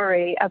your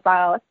story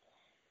about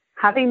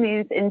having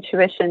these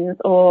intuitions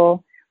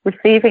or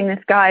receiving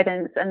this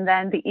guidance and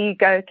then the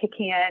ego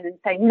kicking in and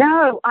saying,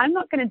 no, I'm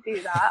not going to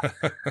do that.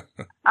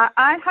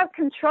 I have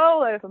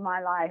control over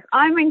my life.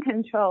 I'm in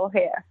control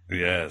here.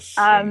 Yes,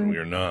 and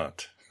we're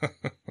not.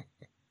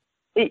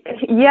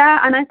 Yeah,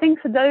 and I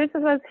think for those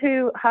of us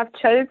who have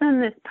chosen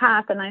this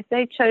path, and I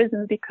say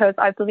chosen because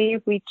I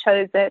believe we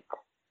chose it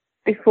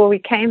before we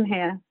came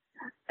here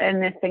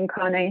in this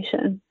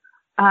incarnation.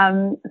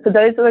 For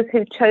those of us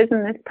who've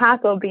chosen this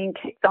path or being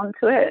kicked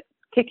onto it,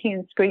 kicking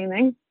and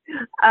screaming,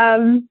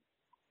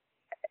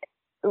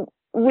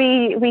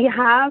 we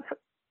have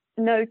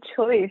no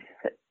choice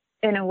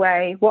in a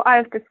way. What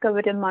I've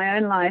discovered in my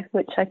own life,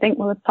 which I think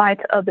will apply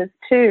to others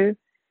too,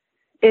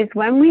 is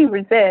when we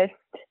resist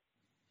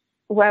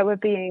where we're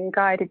being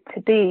guided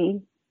to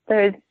be,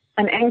 there is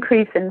an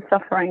increase in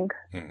suffering.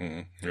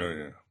 Oh,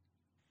 yeah.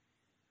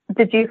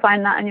 Did you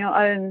find that in your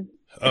own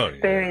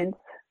experience?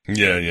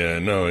 Yeah.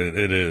 No,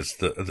 it is.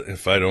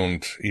 If I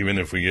don't, even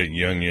if we get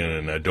Jungian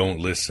and I don't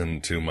listen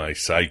to my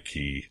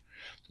psyche,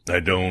 I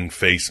don't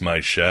face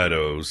my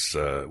shadows,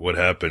 what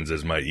happens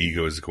is my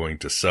ego is going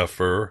to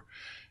suffer,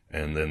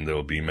 and then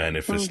there'll be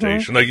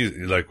manifestation.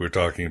 Like we're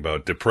talking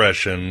about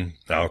depression,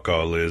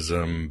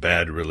 alcoholism,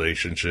 bad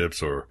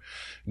relationships, or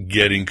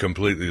getting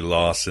completely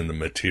lost in the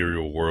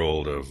material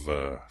world of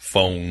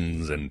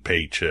phones and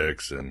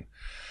paychecks and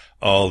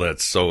all that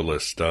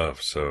soulless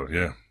stuff. So,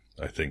 yeah,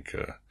 I think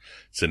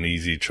it's an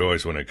easy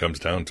choice when it comes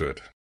down to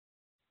it.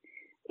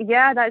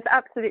 Yeah, that's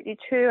absolutely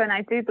true. And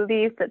I do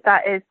believe that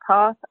that is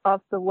part of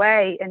the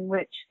way in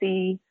which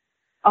the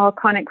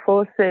archonic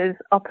forces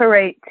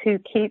operate to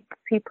keep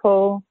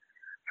people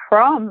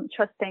from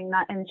trusting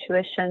that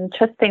intuition,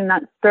 trusting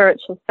that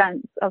spiritual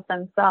sense of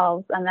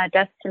themselves and their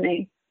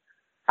destiny.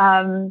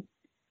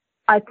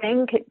 I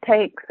think it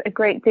takes a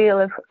great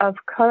deal of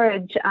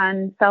courage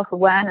and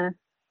self-awareness,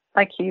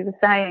 like you were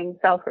saying,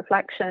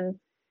 self-reflection,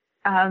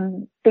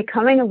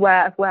 becoming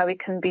aware of where we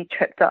can be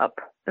tripped up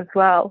as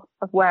well,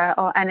 of where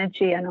our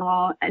energy and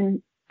our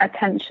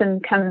attention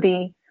can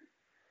be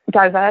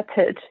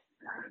diverted.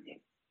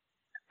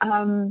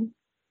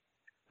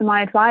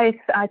 My advice,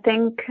 I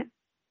think,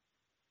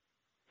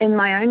 in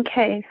my own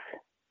case,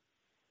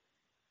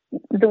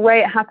 the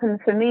way it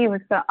happened for me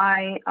was that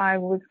I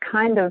was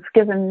kind of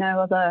given no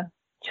other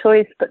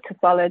choice but to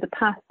follow the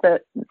path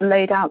that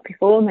laid out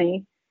before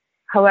me.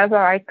 However,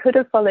 I could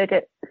have followed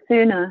it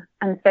sooner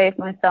and saved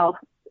myself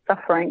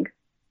suffering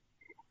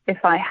if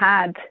I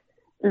had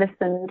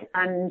listened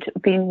and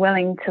been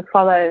willing to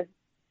follow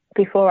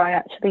before I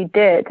actually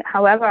did.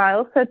 However, I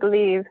also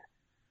believe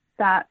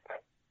that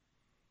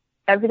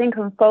everything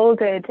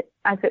unfolded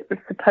as it was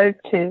supposed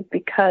to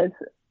because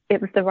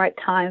it was the right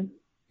time.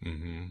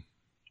 Mm-hmm.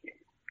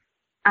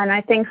 And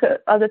I think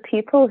that other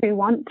people who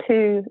want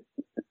to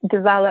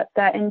develop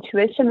their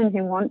intuition and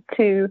who want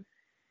to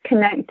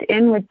connect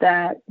in with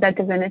their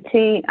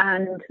divinity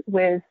and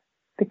with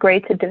the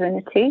greater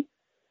divinity,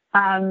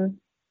 I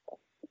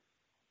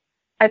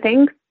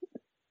think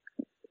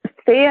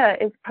fear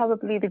is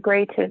probably the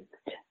greatest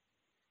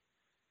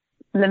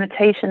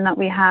limitation that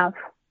we have.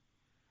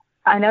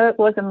 I know it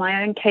was in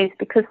my own case,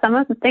 because some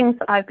of the things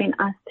that I've been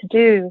asked to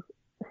do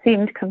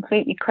seemed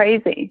completely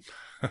crazy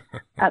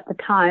at the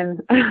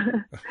time.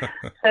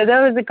 So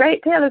there was a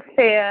great deal of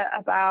fear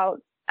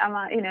about,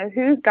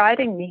 who's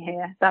guiding me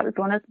here? That was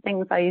one of the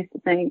things I used to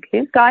think.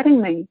 Who's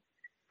guiding me?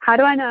 How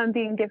do I know I'm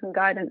being given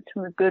guidance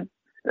from a good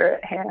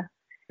spirit here?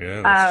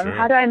 Yeah, that's true.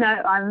 How do I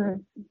know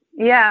I'm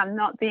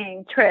not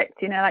being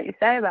tricked, like you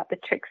say about the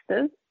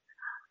tricksters?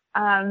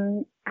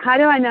 How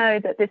do I know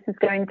that this is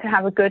going to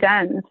have a good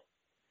end?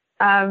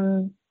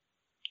 And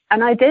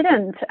I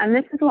didn't. And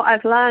this is what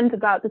I've learned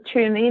about the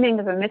true meaning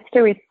of a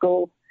mystery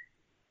school.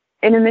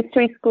 In a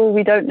mystery school,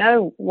 we don't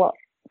know what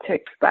to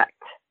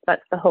expect.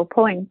 That's the whole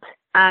point.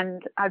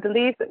 And I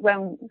believe that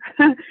when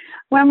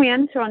we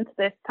enter onto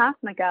this path,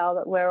 Miguel,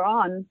 that we're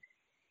on,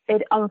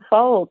 it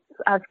unfolds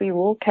as we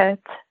walk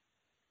it.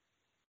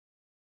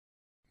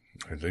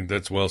 I think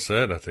that's well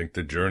said. I think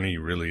the journey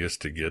really is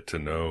to get to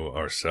know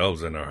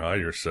ourselves and our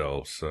higher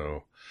selves.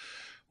 So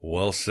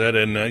well said.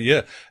 And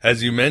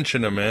as you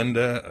mentioned,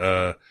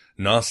 Amanda,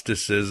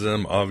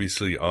 Gnosticism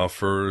obviously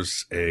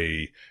offers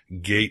a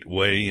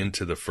gateway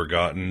into the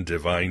forgotten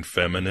divine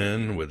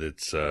feminine with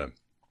its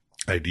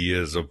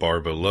ideas of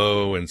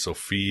Barbelo and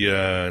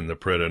Sophia and the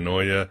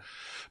Preta-Noia,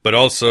 but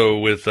also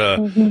with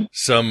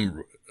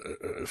some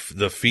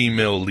the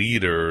female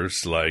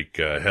leaders like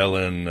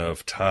Helen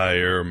of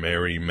Tyre,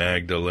 Mary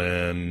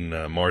Magdalene,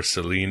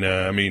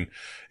 Marcelina. I mean,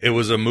 it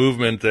was a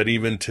movement that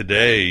even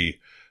today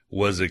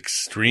was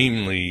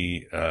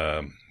extremely,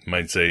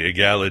 might say,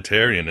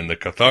 egalitarian. And the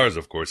Cathars,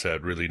 of course,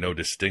 had really no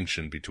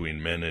distinction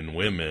between men and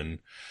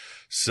women.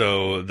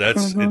 So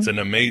that's, it's an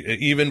amazing,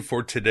 even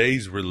for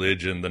today's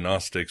religion, the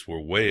Gnostics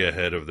were way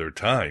ahead of their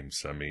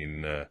times. I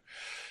mean,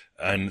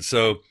 and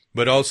so,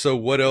 but also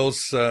what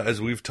else,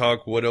 as we've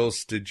talked, what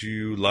else did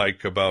you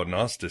like about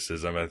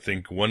Gnosticism? I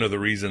think one of the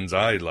reasons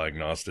I like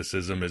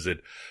Gnosticism is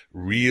it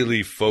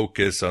really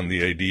focused on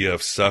the idea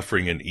of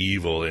suffering and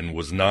evil and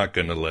was not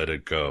going to let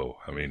it go.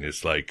 I mean,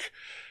 it's like,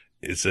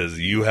 it says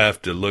you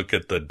have to look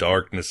at the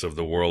darkness of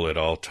the world at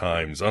all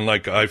times.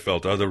 Unlike I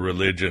felt other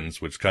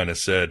religions, which kind of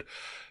said,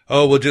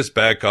 oh, we'll just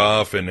back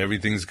off and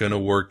everything's going to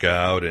work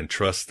out and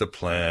trust the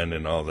plan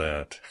and all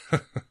that.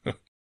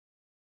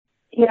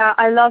 Yeah,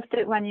 I loved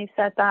it when you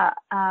said that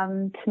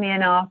to me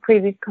in our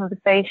previous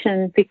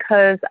conversation,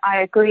 because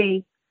I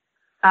agree.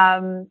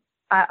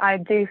 I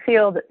do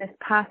feel that this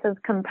path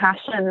of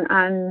compassion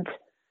and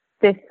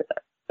this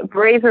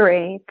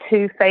bravery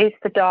to face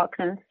the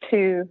darkness,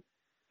 to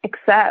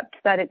accept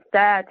that it's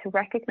there, to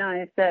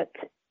recognize that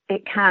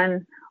it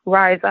can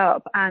rise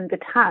up and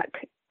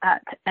attack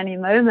at any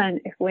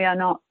moment if we are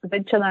not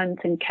vigilant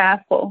and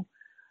careful,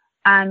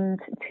 and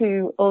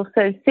to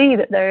also see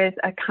that there is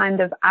a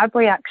kind of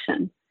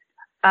abreaction.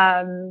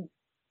 In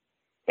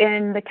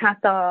the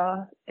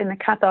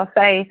Cathar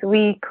faith,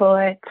 we call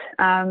it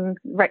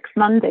Rex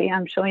Mundi.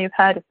 I'm sure you've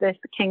heard of this,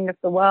 the King of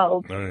the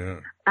World. Oh, yeah.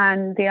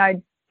 And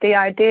the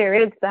idea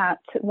is that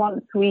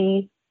once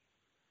we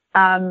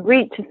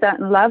reach a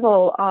certain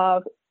level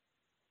of,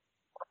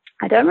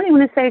 I don't really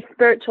want to say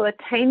spiritual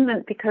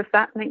attainment because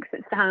that makes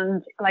it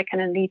sound like an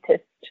elitist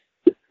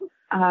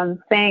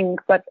thing,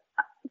 but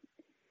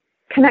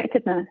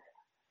connectedness.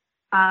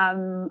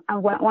 And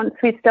once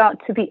we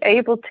start to be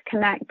able to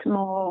connect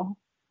more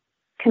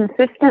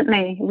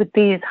consistently with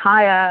these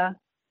higher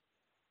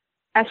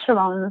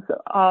echelons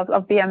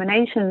of the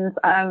emanations,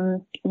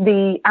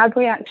 the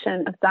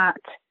abreaction of that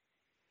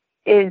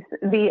is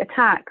the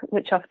attack,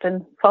 which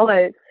often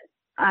follows.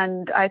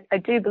 And I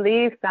do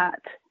believe that,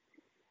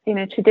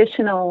 many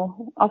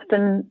traditional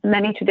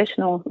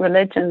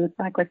religions,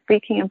 like we're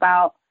speaking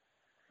about,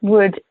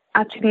 would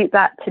attribute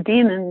that to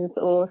demons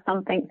or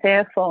something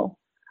fearful.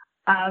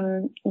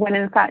 When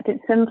in fact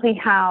it's simply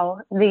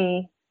how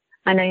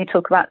I know you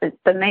talk about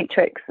the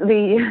matrix,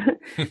 the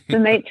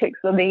matrix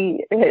or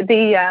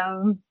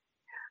the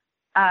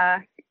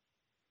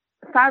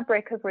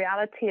fabric of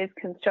reality is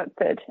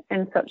constructed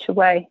in such a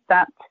way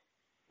that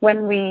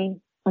when we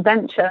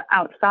venture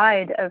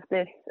outside of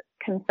this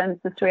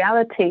consensus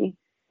reality,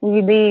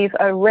 we leave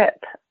a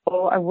rip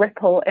or a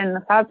ripple in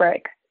the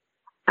fabric.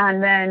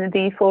 And then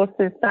the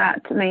forces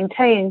that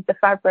maintain the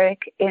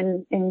fabric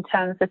in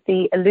terms of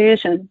the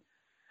illusion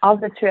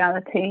of this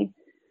reality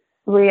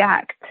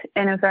react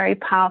in a very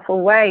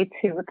powerful way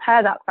to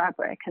repair that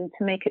fabric and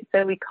to make it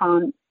so we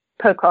can't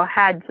poke our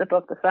heads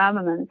above the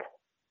firmament.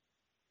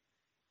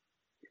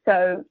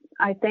 So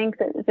I think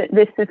that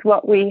this is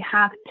what we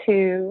have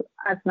to,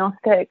 as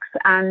Gnostics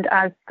and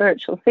as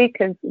spiritual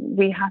seekers,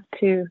 we have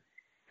to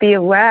be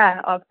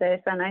aware of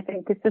this. And I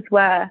think this is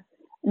where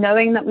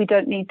knowing that we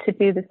don't need to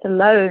do this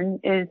alone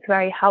is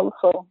very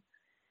helpful,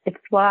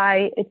 It's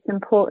why it's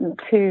important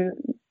to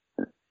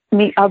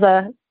meet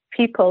other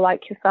people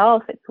like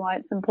yourself. It's why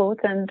it's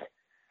important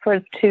for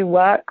us to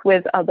work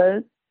with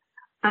others.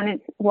 And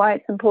it's why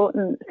it's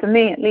important, for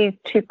me at least,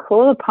 to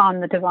call upon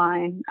the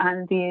divine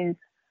and these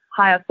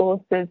higher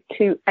forces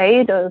to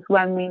aid us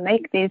when we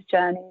make these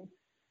journeys,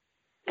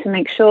 to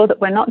make sure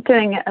that we're not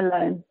doing it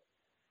alone.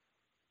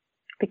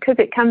 Because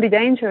it can be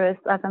dangerous,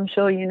 as I'm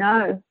sure you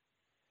know.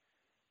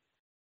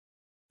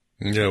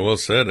 Yeah, well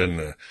said.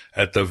 And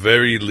at the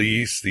very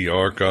least, the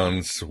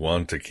Archons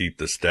want to keep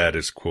the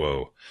status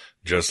quo.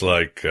 Just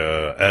like,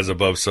 as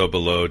above, so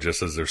below,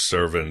 just as their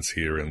servants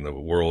here in the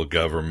world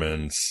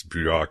governments,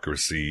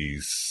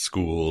 bureaucracies,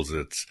 schools,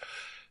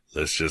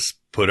 let's just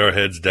put our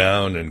heads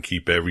down and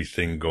keep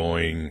everything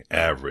going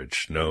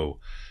average. No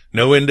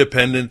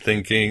independent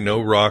thinking, no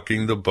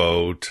rocking the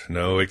boat,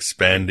 no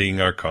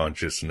expanding our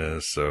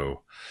consciousness.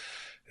 So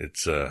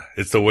it's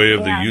the way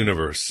of the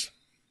universe,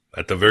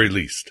 at the very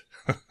least.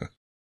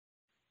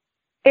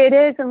 It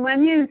is. And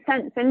when you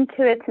sense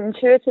into it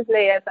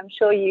intuitively, as I'm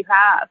sure you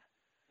have,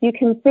 you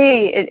can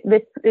see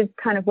this is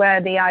kind of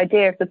where the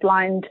idea of the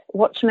blind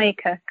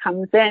watchmaker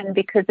comes in,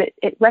 because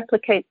it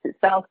replicates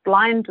itself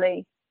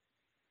blindly.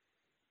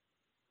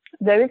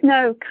 There is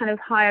no kind of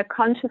higher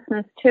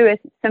consciousness to it.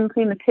 It's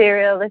simply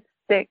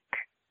materialistic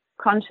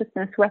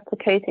consciousness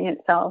replicating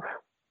itself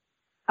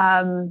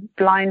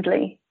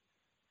blindly.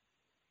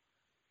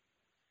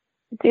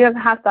 Do you ever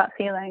have that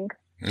feeling?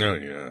 Oh,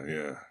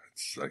 yeah.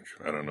 It's like,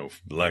 I don't know,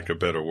 lack of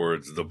better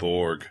words, the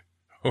Borg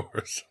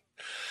or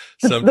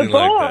something the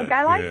Borg, like that.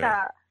 I like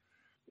that.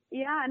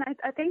 Yeah, and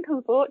I think,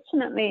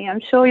 unfortunately,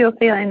 I'm sure you're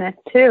feeling this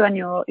too, and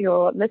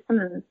your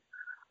listeners.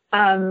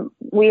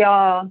 We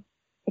are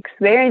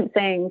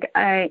experiencing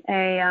a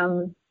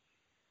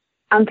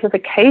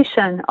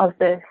amplification of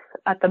this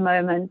at the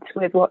moment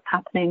with what's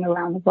happening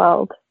around the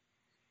world.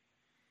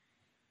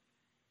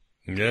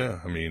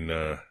 Yeah, I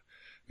mean,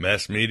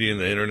 mass media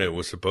and the internet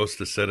was supposed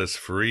to set us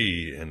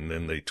free, and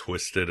then they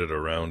twisted it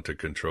around to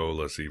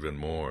control us even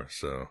more.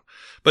 So,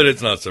 but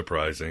it's not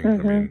surprising.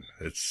 Mm-hmm. I mean,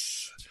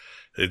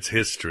 it's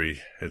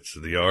history. It's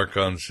the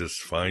Archons just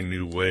find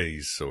new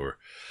ways or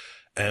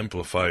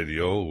amplify the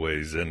old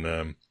ways. And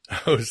I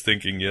was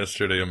thinking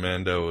yesterday,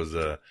 Amanda, was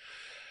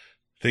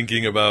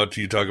thinking about,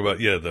 you talk about,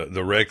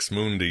 the Rex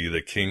Mundi,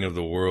 the king of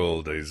the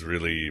world, is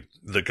really,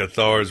 the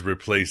Cathars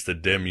replaced the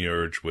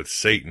Demiurge with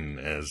Satan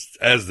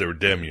as their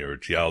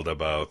Demiurge,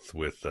 Yaldabaoth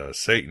with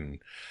Satan.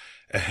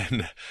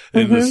 And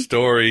in the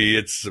story,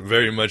 it's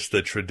very much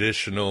the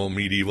traditional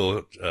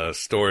medieval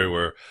story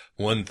where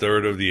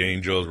 1/3 of the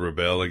angels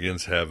rebel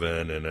against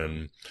heaven, and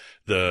then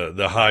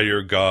the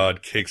higher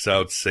God kicks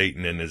out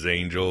Satan and his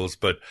angels.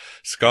 But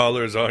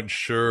scholars aren't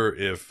sure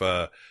if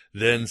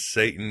then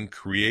Satan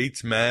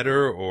creates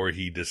matter or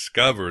he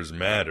discovers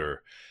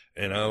matter.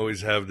 And I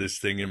always have this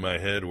thing in my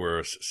head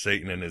where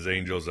Satan and his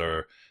angels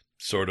are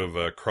sort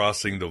of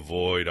crossing the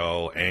void,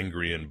 all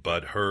angry and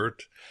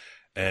butthurt.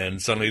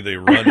 And suddenly they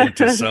run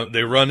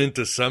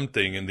into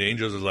something, and the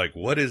angels are like,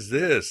 "What is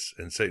this?"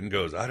 And Satan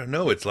goes, "I don't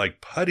know. It's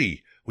like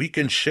putty. We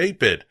can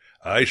shape it.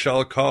 I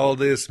shall call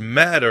this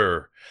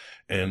matter."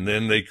 And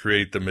then they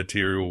create the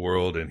material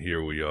world, and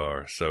here we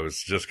are. So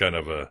it's just kind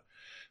of a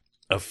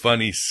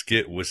funny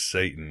skit with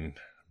Satan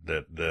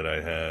that I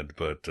had,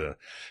 but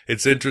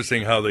it's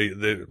interesting how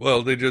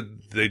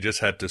they just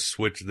had to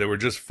switch. They were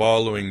just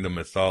following the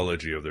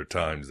mythology of their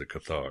times, the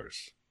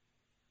Cathars.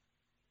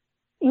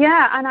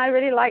 Yeah, and I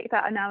really like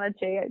that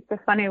analogy. It's a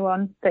funny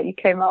one that you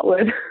came up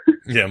with.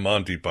 Yeah,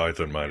 Monty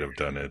Python might have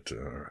done it,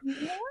 or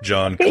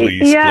John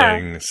Cleese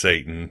playing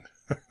Satan.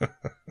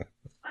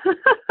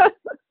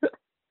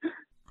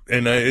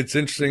 And it's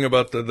interesting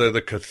about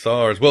the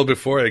Cathars. Well,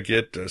 before I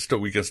get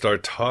we can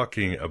start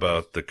talking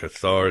about the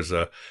Cathars.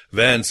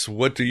 Vance,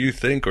 what do you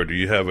think, or do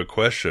you have a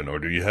question, or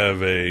do you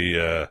have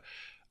a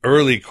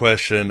early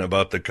question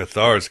about the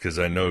Cathars? Because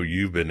I know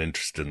you've been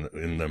interested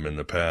in them in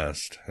the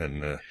past,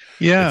 and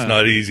it's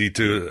not easy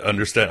to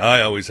understand.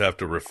 I always have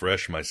to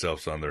refresh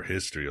myself on their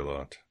history a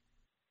lot.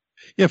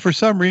 Yeah, for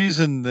some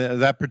reason,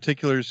 that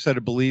particular set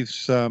of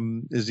beliefs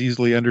is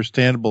easily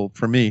understandable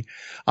for me.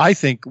 I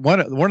think one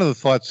of the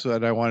thoughts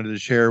that I wanted to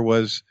share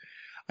was,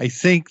 I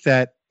think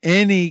that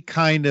any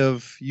kind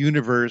of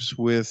universe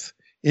with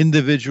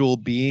individual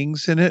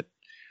beings in it,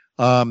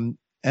 and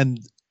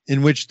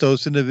in which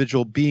those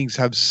individual beings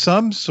have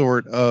some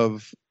sort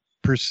of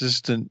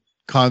persistent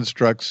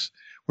constructs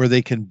where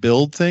they can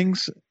build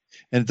things,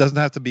 and it doesn't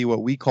have to be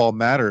what we call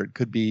matter. It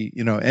could be,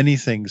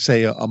 anything,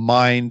 say a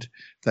mind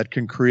that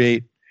can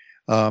create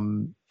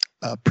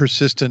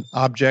persistent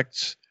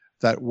objects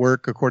that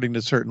work according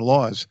to certain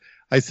laws.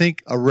 I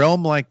think a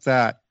realm like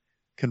that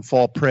can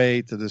fall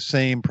prey to the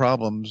same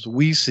problems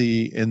we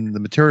see in the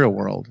material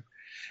world.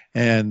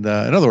 And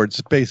in other words,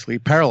 it's basically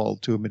parallel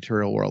to a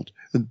material world.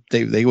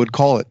 They would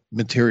call it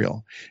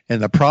material.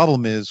 And the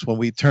problem is when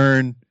we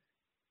turn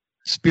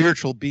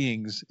spiritual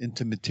beings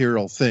into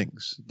material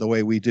things, the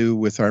way we do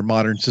with our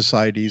modern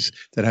societies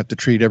that have to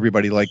treat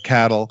everybody like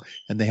cattle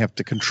and they have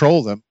to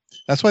control them.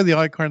 That's why the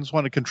icons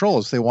want to control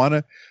us. They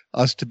want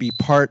us to be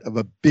part of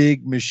a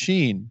big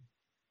machine,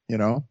 you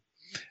know,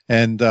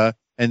 and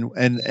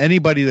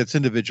anybody that's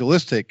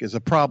individualistic is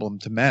a problem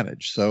to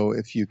manage. So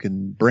if you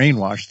can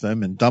brainwash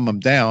them and dumb them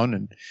down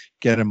and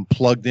get them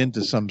plugged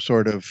into some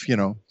sort of, you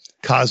know,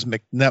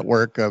 cosmic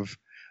network of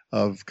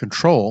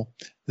control,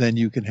 then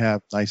you can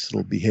have nice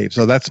little behave.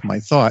 So that's my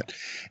thought.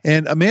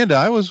 And Amanda,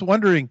 I was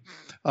wondering,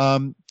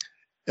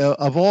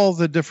 of all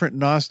the different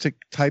Gnostic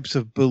types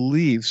of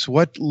beliefs,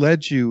 what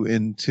led you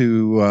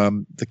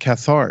into the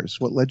Cathars?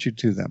 What led you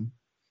to them?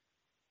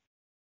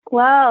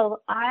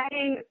 Well,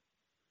 I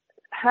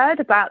heard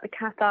about the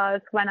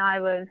Cathars when I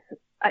was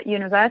at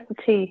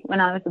university,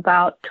 when I was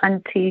about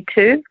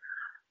 22.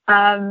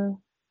 And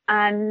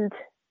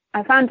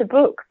I found a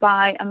book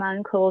by a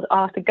man called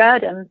Arthur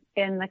Gurdon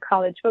in the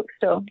college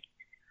bookstore.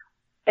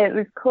 It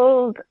was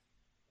called,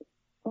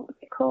 what was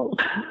it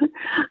called?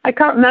 I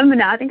can't remember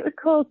now. I think it was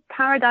called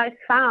Paradise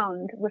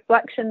Found,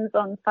 Reflections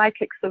on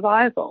Psychic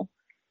Survival.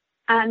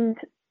 And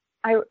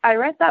I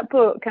read that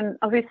book, and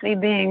obviously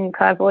being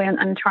clairvoyant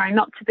and trying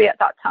not to be at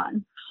that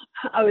time,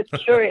 I was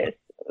curious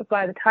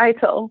by the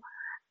title.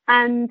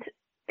 And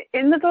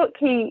in the book,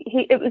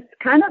 it was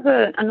kind of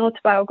an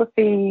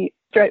autobiography,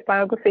 stroke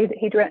biography that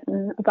he'd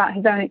written about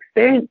his own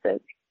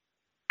experiences.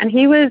 And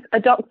he was a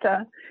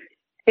doctor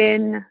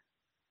in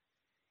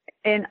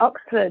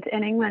Oxford,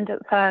 in England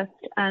at first,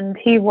 and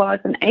he was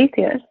an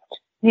atheist.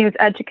 He was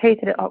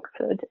educated at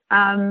Oxford,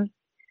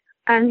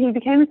 and he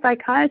became a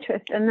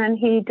psychiatrist. And then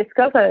he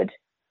discovered,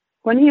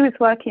 when he was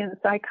working as a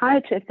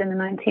psychiatrist in the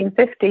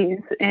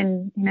 1950s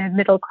in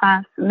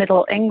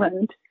middle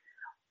England,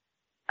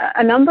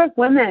 a number of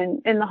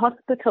women in the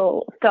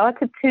hospital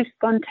started to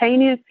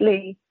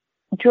spontaneously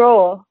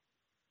draw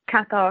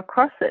Cathar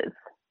crosses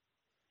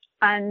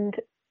and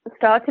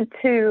started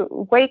to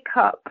wake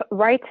up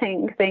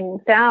writing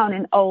things down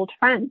in Old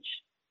French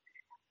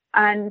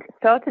and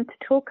started to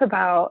talk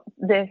about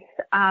this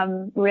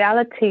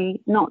reality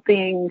not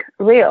being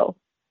real,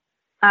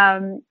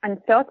 and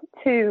started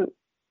to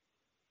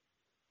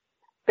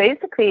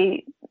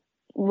basically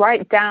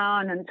write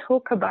down and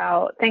talk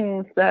about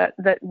things that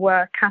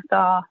were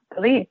Cathar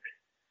beliefs.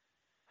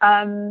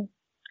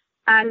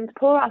 And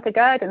poor Arthur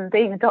Gurdon,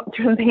 being a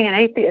doctor and being an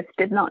atheist,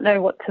 did not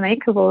know what to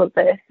make of all of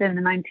this in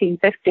the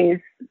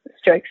 1950s,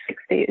 stroke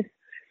 60s.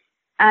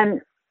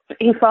 And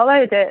he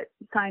followed it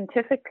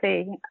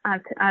scientifically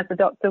as a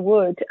doctor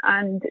would,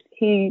 and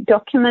he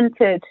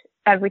documented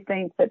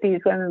everything that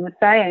these women were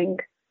saying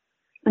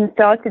and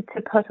started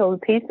to put all the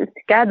pieces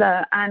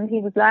together. And he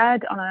was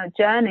led on a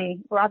journey,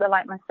 rather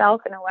like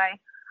myself in a way,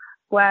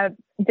 where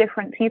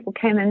different people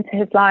came into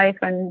his life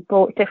and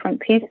brought different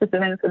pieces of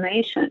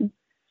information.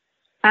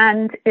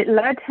 And it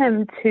led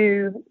him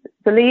to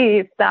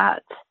believe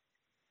that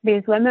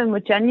these women were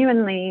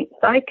genuinely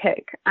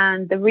psychic,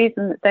 and the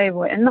reason that they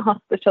were in the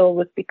hospital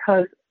was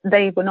because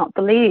they were not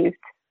believed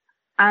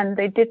and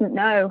they didn't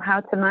know how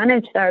to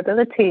manage their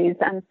abilities,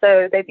 and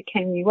so they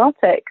became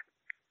neurotic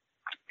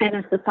in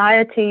a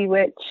society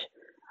which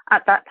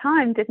at that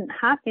time didn't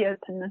have the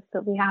openness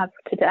that we have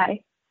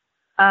today.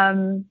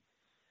 And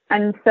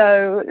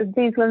so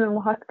these women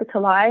were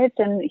hospitalized,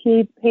 and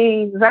he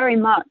very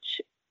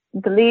much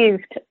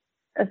believed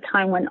as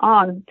time went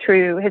on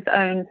through his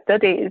own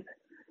studies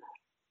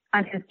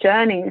and his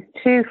journeys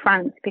to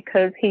France,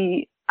 because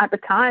at the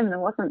time there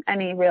wasn't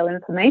any real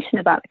information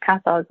about the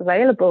Cathars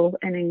available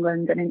in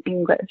England and in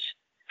English.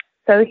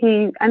 So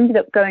he ended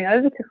up going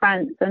over to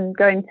France and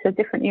going to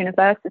different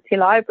university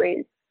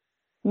libraries,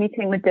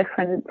 meeting with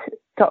different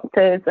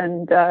doctors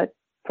and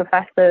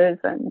professors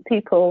and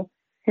people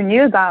who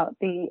knew about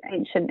the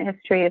ancient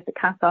history of the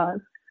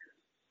Cathars.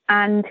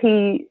 And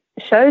he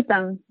showed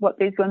them what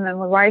these women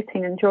were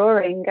writing and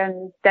drawing,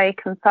 and they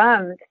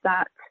confirmed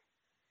that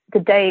the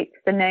dates,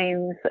 the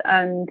names,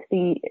 and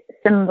the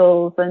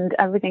symbols and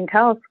everything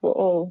else were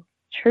all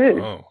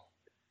true. Oh.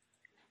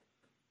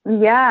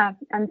 Yeah,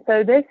 and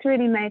so this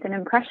really made an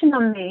impression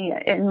on me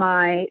in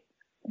my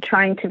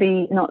trying to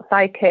be not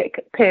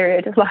psychic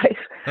period of life,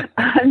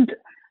 and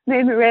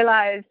made me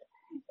realize,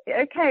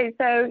 okay,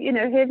 so,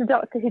 here's a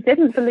doctor who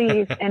didn't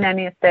believe in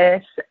any of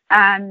this,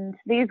 and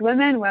these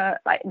women were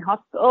like in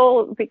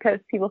hospital because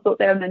people thought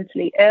they were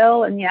mentally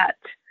ill, and yet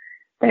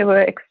they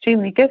were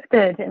extremely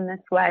gifted in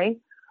this way.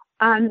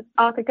 And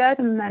Arthur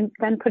Gurdon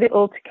then put it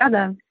all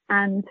together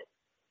and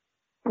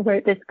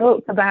wrote this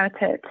book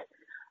about it.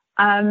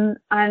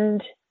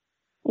 And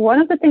one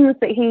of the things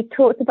that he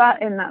talked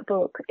about in that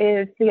book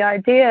is the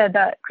idea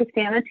that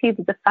Christianity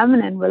was a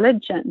feminine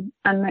religion,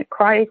 and that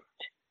Christ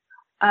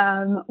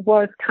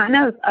was kind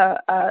of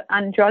a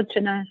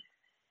androgynous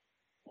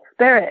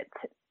spirit.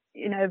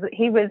 But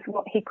he was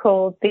what he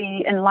called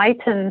the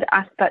enlightened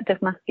aspect of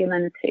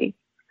masculinity,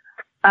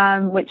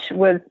 which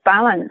was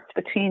balanced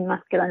between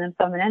masculine and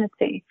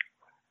femininity.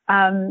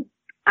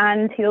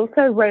 And he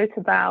also wrote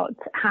about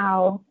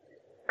how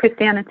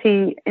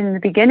Christianity in the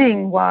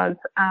beginning was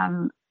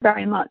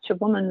very much a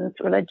woman's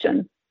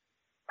religion,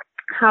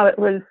 how it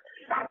was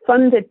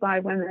funded by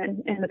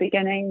women in the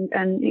beginning.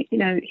 And, you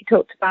know, he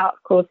talked about,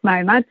 of course,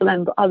 Mary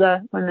Magdalene, but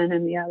other women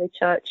in the early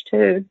church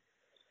too.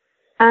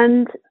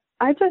 And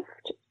I just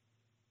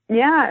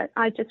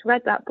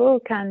read that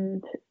book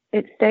and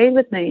it stayed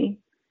with me.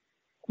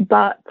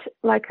 But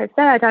like I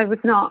said, I was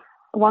not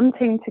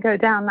wanting to go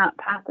down that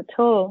path at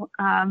all.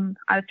 I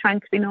was trying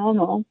to be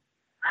normal.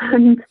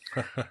 And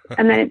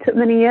then it took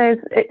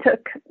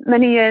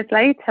many years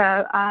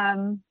later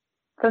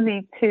for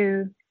me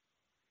to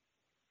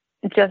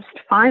just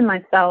find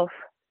myself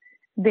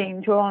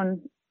being drawn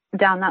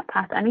down that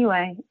path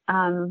anyway.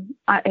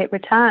 It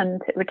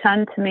returned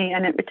to me,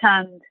 and it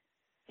returned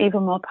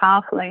even more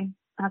powerfully,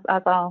 as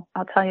I'll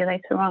tell you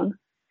later on.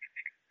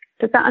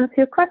 Does that answer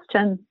your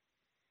question?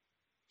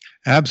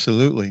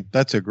 Absolutely.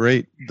 That's a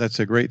great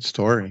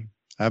story.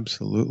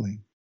 Absolutely.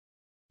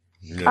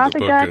 Yeah, Arthur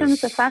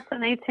Gurdon's a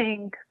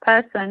fascinating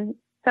person.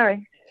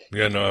 Sorry.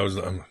 Yeah, no,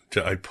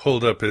 I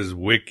pulled up his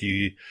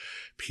Wikipedia,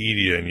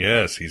 and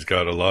yes, he's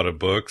got a lot of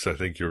books. I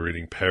think you're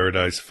reading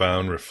Paradise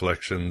Found,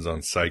 Reflections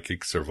on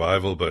Psychic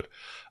Survival, but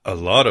a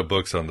lot of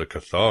books on the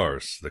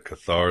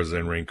Cathars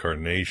and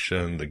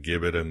Reincarnation, the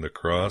Gibbet and the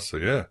Cross. So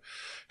yeah,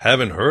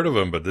 haven't heard of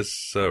him, but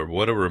this,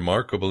 what a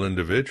remarkable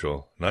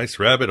individual. Nice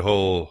rabbit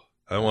hole.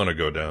 I want to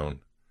go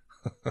down.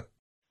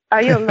 Oh,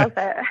 you'll love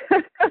it.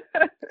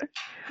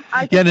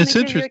 Yeah, and it's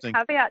interesting.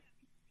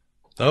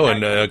 Oh,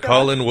 and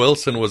Colin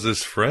Wilson was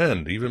his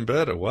friend. Even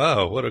better.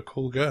 Wow, what a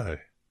cool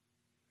guy.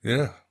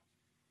 Yeah.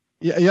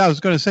 Yeah. I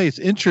was going to say it's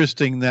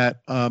interesting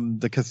that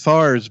the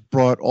Cathars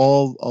brought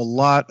a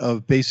lot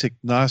of basic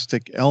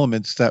Gnostic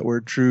elements that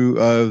were true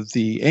of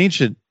the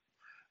ancient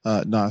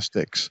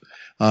Gnostics,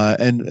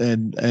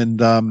 and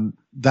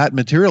that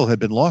material had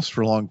been lost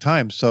for a long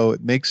time. So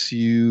it makes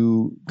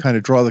you kind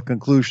of draw the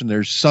conclusion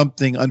there's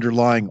something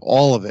underlying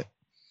all of it,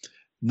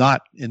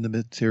 not in the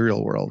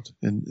material world,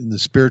 in the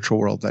spiritual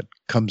world that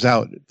comes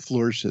out, it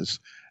flourishes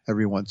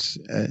every once,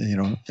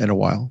 in a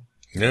while.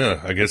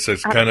 Yeah, I guess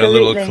that's kind of a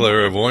little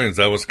clairvoyance.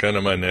 That was kind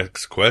of my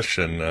next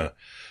question.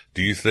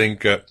 Do you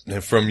think,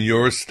 from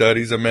your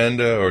studies,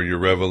 Amanda, or your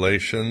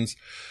revelations,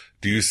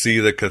 do you see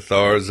the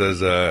Cathars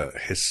as a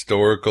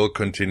historical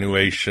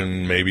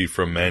continuation, maybe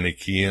from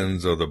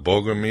Manichaeans or the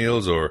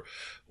Bogomils, or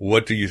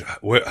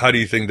how do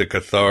you think the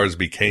Cathars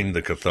became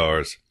the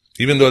Cathars?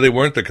 Even though they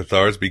weren't the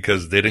Cathars,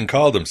 because they didn't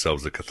call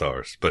themselves the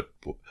Cathars. But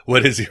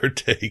what is your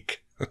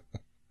take?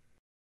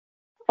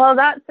 Well,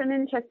 that's an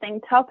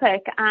interesting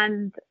topic.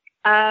 And,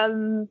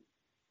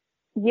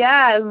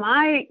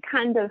 my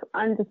kind of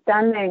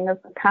understanding of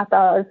the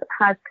Cathars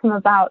has come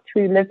about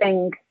through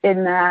living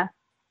in their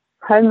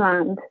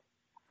homeland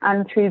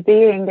and through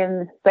being in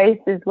the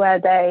spaces where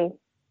they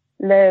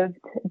lived,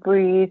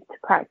 breathed,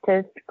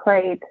 practiced,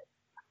 prayed.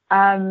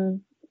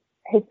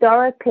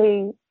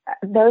 Historically,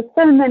 there are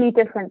so many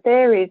different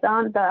theories,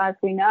 aren't there, as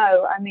we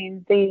know? I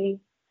mean, the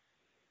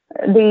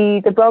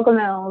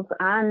Bogomils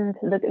and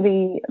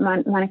the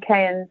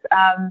Manichaeans,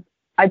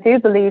 I do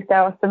believe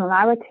there are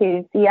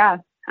similarities, yeah.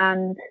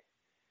 And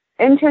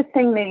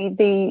interestingly,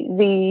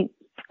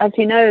 as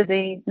you know,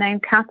 the name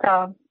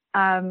Cathar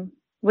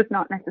was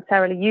not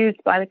necessarily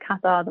used by the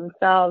Cathar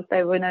themselves.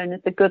 They were known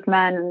as the good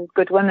men and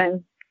good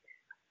women.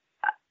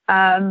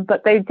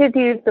 But they did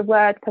use the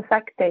word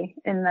perfecti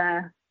in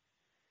their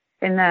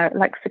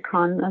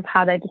lexicon of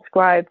how they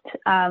described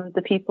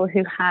the people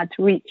who had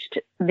reached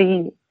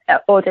the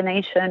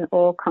ordination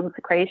or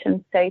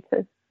consecration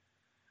status.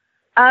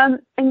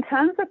 In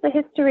terms of the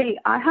history,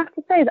 I have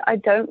to say that I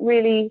don't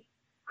really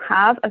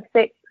have a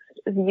fixed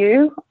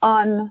view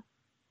on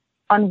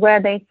where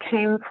they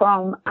came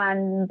from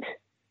and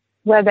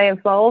where they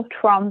evolved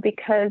from,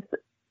 because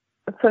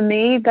for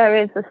me there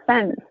is a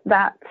sense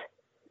that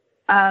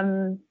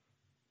I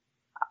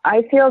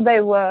feel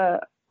they were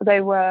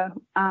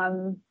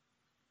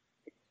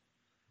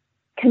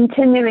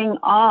continuing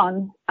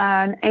on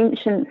an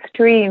ancient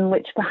stream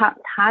which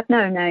perhaps had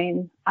no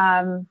name,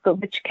 but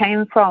which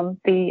came from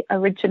the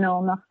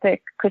original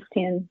Gnostic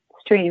Christian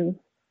stream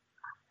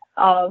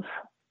of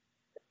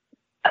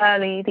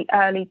the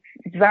early,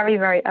 very,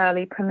 very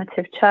early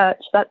primitive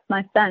church. That's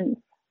my sense.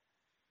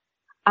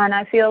 And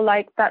I feel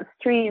like that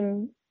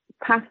stream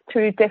passed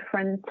through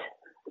different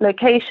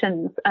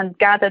locations and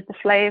gathered the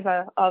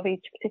flavor of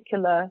each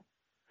particular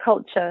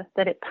culture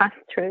that it passed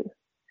through.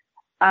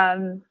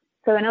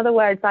 So in other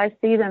words, I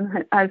see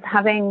them as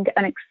having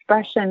an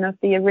expression of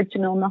the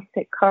original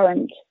Gnostic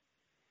current,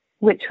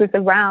 which was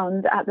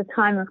around at the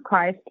time of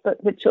Christ,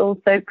 but which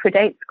also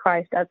predates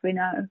Christ, as we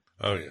know.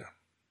 Oh, yeah.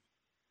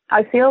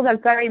 I feel they're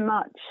very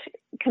much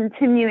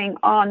continuing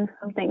on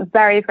something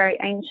very, very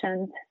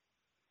ancient.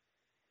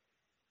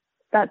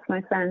 That's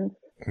my sense.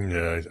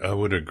 Yeah, I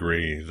would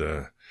agree.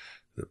 The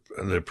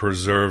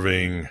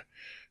preserving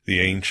the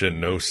ancient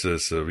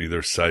gnosis of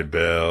either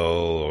Cybele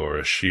or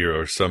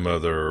Ashira or some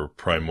other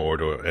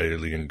primordial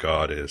alien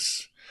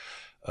goddess.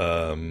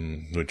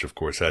 which of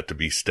course had to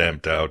be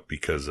stamped out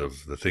because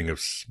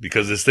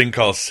this thing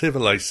called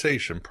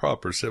civilization,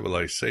 proper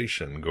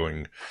civilization,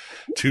 going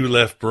to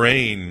left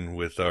brain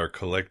with our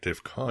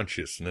collective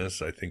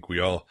consciousness. I think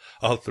all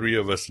three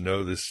of us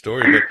know this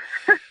story,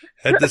 but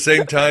at the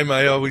same time,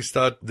 I always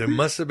thought there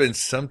must have been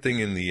something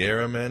in the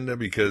air, Amanda,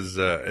 because,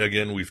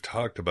 again, we've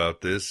talked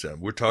about this.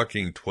 We're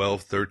talking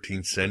 12th,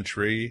 13th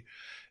century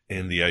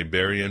in the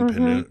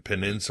Iberian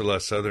Peninsula,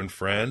 southern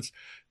France.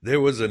 There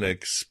was an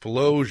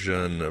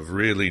explosion of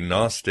really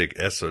Gnostic,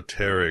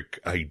 esoteric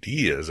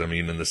ideas. I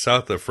mean, in the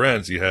south of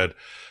France, you had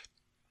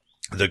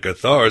the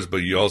Cathars,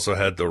 but you also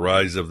had the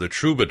rise of the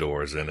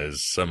troubadours. And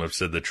as some have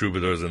said, the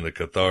troubadours and the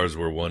Cathars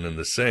were one and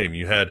the same.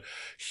 You had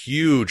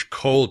huge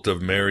cult of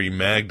Mary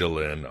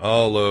Magdalene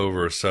all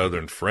over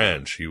southern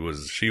France. She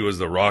was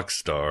the rock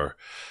star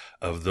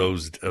of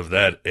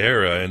that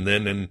era. And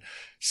then in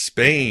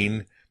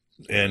Spain,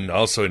 and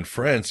also in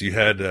France, you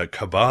had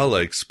Kabbalah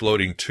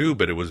exploding too,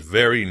 but it was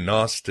very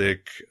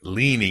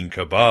Gnostic-leaning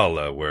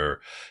Kabbalah,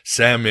 where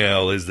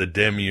Samael is the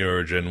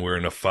demiurge, and we're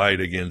in a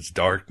fight against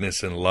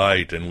darkness and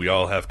light, and we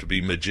all have to be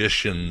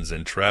magicians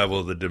and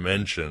travel the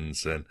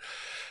dimensions. And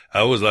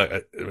I was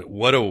like,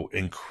 what an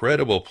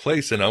incredible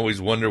place, and I always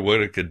wonder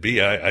what it could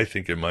be. I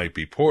think it might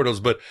be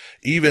portals, but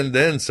even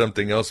then,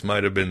 something else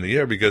might have been the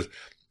air, because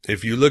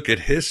if you look at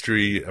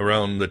history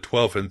around the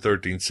 12th and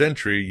 13th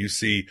century, you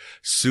see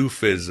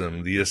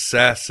Sufism, the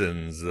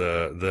assassins,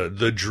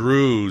 the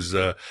Druze,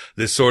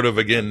 this sort of,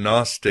 again,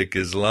 Gnostic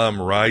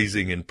Islam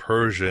rising in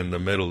Persia and the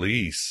Middle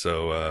East.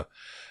 So,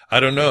 I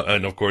don't know.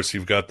 And of course,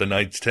 you've got the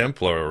Knights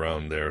Templar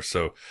around there.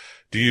 So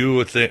do you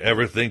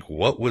ever think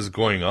what was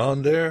going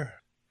on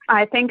there?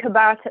 I think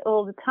about it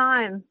all the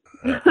time.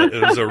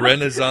 It was a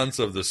renaissance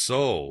of the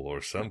soul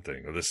or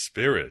something, or the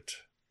spirit.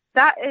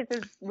 That is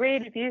a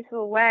really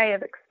beautiful way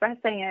of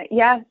expressing it.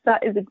 Yes,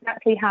 that is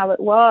exactly how it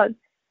was.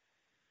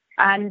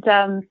 And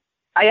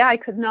I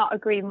could not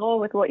agree more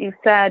with what you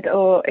said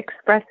or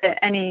express it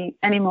any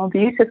more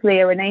beautifully.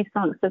 A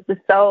renaissance of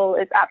the soul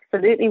is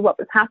absolutely what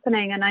was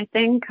happening. And I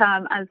think,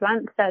 as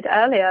Lance said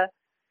earlier,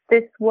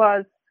 this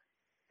was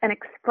an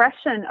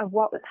expression of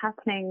what was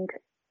happening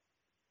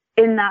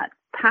in that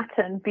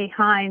pattern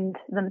behind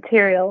the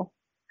material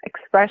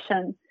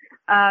expression.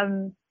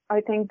 I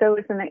think there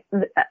was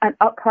an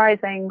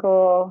uprising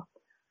or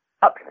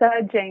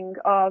upsurging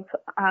of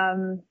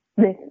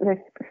this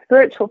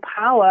spiritual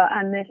power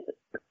and this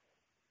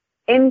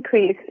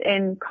increase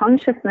in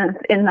consciousness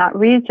in that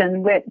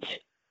region,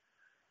 which,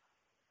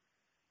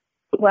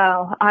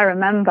 well, I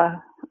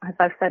remember, as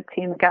I've said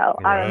to you, Miguel,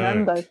 right. I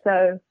remember.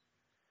 So,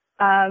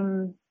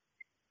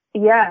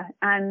 yeah,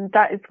 and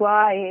that is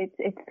why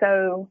it's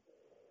so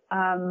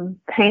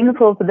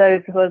painful for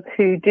those of us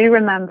who do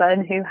remember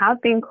and who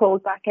have been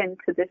called back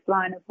into this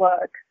line of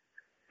work,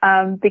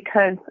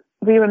 because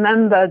we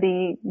remember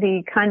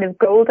the kind of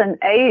golden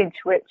age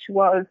which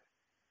was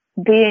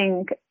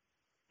being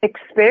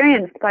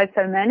experienced by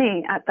so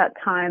many at that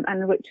time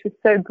and which was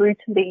so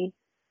brutally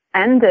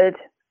ended.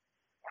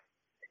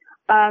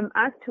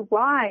 As to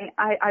why,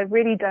 I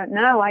really don't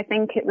know. I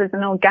think it was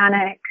an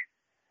organic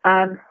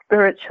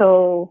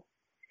spiritual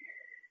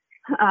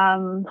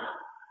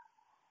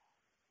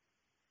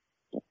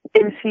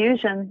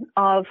infusion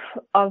of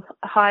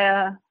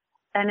higher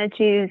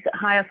energies,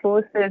 higher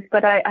forces,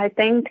 but I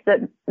think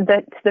that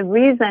the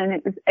reason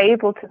it was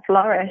able to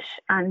flourish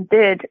and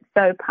did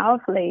so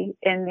powerfully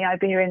in the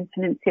Iberian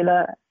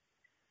Peninsula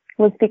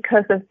was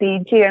because of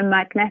the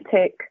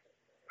geomagnetic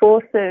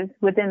forces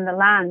within the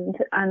land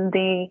and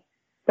the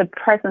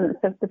presence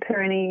of the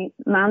Pyrenees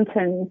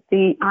Mountains,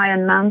 the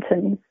Iron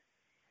Mountains,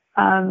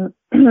 and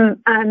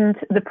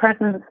the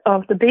presence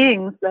of the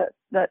beings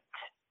that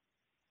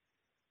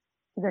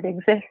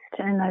exist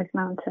in those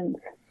mountains.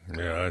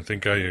 Yeah, I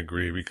think I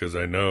agree because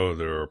I know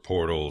there are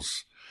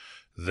portals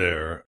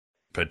there.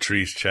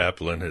 Patrice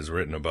Chaplin has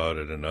written about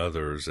it and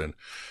others. And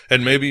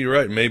maybe you're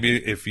right. Maybe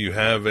if you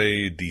have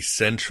a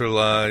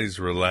decentralized,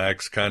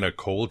 relaxed kind of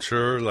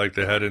culture like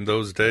they had in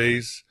those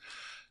days,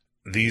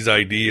 these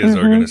ideas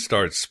are going to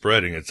start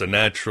spreading. It's a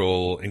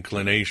natural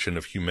inclination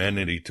of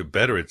humanity to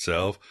better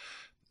itself.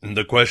 And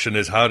the question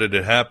is, how did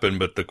it happen?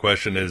 But the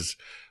question is,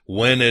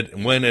 when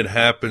it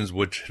happens,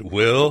 which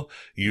will,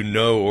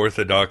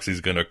 orthodoxy is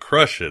going to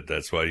crush it.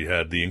 That's why you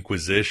had the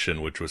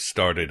Inquisition, which was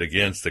started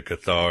against the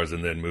Cathars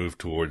and then moved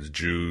towards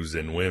Jews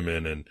and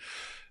women. And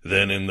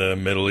then in the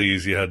Middle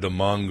East, you had the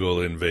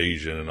Mongol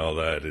invasion and all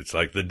that. It's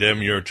like the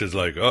demiurge is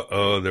like,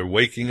 they're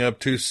waking up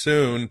too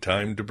soon.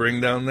 Time to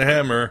bring down the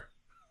hammer.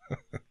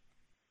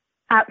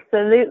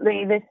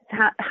 Absolutely. This is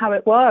how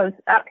it was.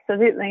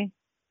 Absolutely.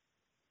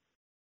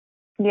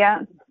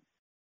 Yeah.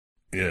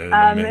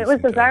 Yeah, it was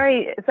a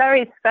very,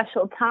 very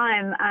special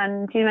time.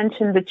 And you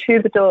mentioned the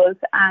troubadours,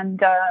 and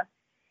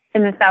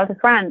in the south of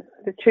France,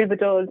 the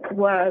troubadours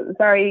were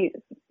very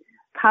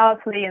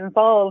powerfully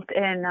involved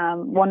in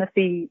one of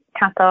the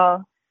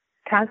Cathar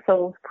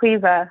castles,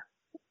 Cuivre.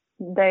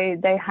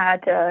 They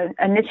had an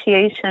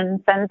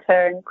initiation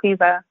center in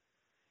Cuivre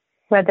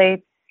where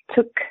they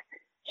took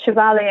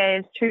chevalier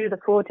is through the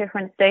 4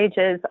 different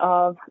stages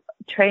of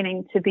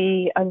training to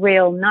be a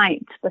real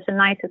knight, but a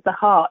knight of the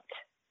heart,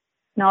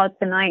 not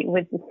a knight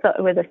with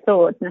a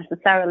sword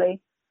necessarily.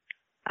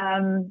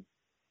 And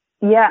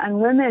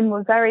women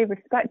were very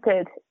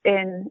respected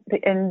in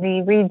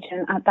the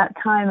region at that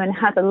time and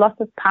had a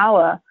lot of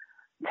power,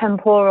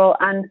 temporal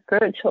and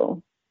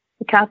spiritual.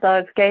 The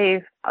Cathars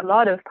gave a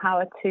lot of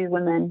power to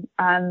women.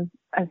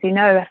 As you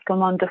know,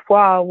 Esclarmonde de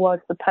Foix was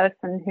the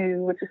person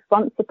who was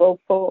responsible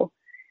for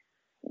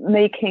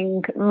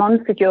making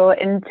Montségur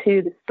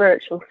into the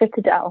spiritual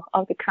citadel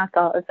of the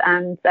Cathars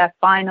and their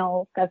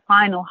final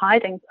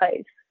hiding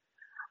place.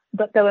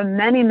 But there were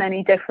many,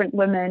 many different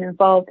women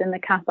involved in the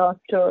Cathar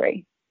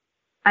story.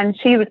 And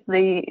she was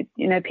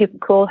people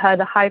call her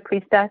the high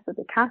priestess of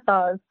the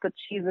Cathars, but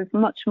she was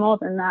much more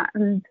than that.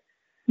 And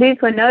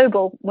these were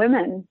noble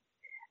women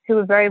who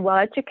were very well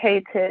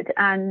educated.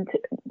 And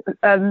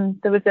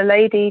there was a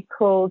lady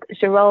called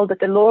Geralda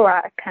de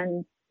Laurac,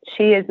 and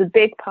she is a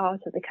big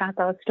part of the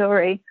Cathar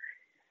story.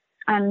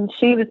 And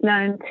she was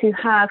known to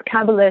have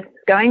Kabbalists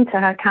going to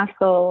her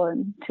castle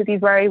and to be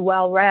very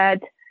well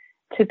read,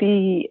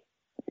 there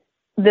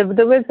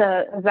was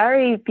a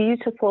very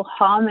beautiful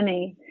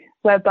harmony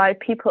whereby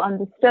people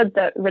understood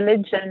that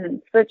religion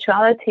and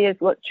spirituality is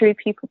what drew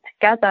people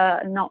together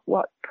and not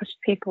what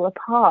pushed people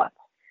apart.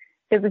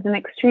 It was an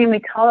extremely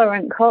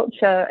tolerant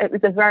culture. It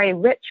was a very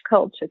rich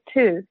culture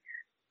too.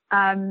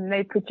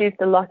 They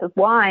produced a lot of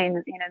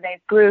wine. They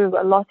grew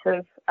a lot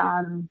of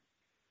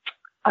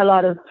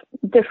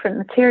different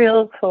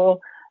materials for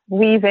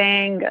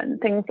weaving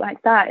and things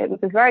like that. It was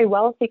a very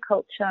wealthy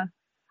culture.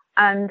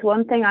 And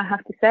one thing I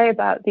have to say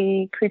about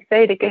the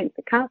crusade against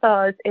the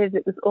Cathars is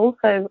it was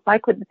also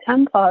like with the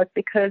Templars,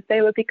 because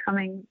they were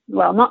becoming,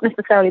 well, not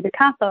necessarily the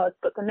Cathars,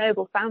 but the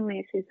noble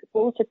families who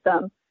supported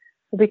them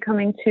were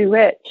becoming too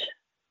rich.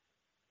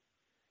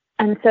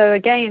 And so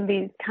again,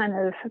 these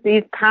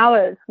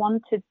powers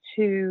wanted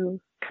to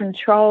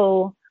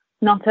control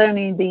not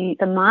only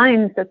the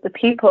minds of the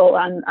people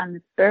and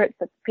the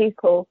spirits of the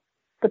people,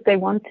 but the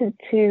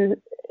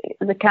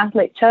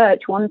Catholic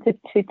Church wanted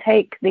to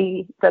take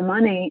the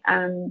money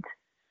and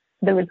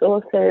the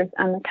resources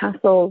and the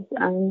castles.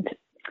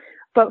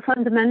 But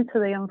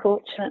fundamentally,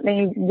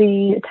 unfortunately,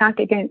 the attack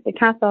against the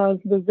Cathars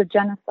was a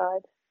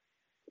genocide,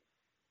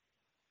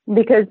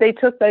 because they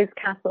took those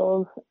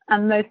castles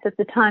and most of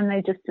the time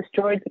they just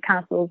destroyed the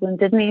castles and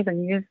didn't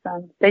even use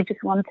them. They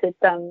just wanted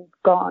them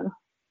gone.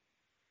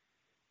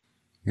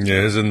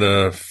 Yeah, isn't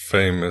the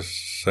famous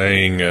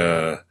saying,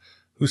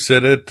 who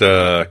said it?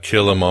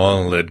 Kill them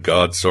all and let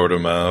God sort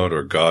them out,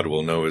 or God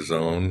will know his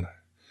own.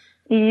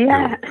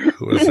 Yeah,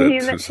 who was it?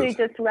 You literally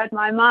just read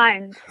my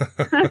mind.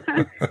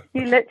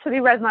 You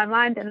literally read my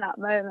mind in that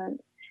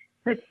moment.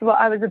 This is what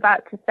I was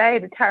about to say,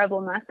 the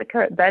terrible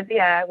massacre at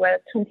Béziers,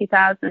 where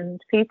 20,000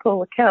 people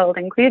were killed,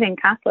 including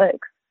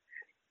Catholics.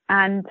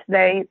 And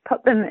they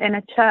put them in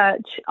a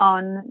church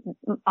on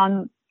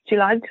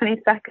July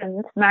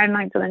 22nd, Mary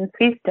Magdalene's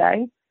feast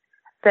day.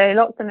 They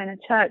locked them in a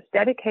church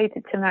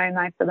dedicated to Mary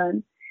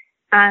Magdalene.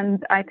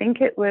 And I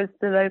think it was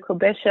the local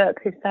bishop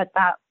who said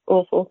that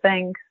awful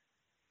thing.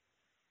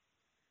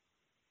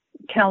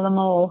 Kill them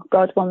all.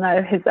 God will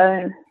know his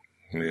own.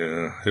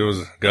 Yeah, it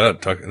was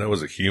that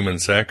was a human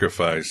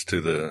sacrifice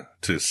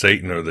to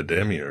Satan or the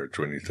demiurge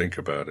when you think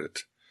about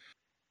it.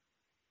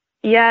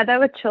 Yeah, there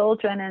were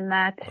children in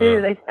there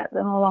too. They set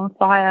them all on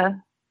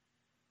fire.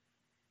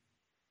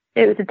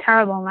 It was a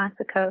terrible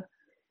massacre.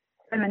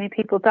 So many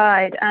people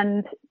died,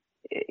 and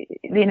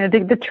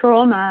the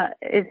trauma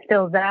is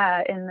still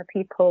there in the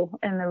people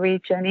in the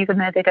region, even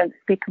though they don't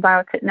speak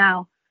about it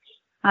now.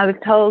 I was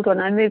told when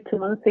I moved to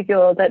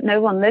Montségur that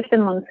no one lived in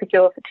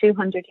Montségur for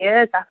 200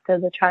 years after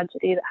the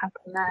tragedy that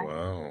happened there.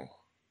 Wow.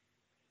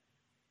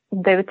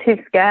 They were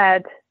too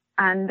scared,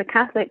 and the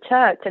Catholic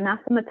Church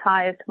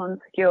anathematized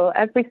Montségur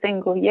every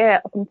single year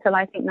up until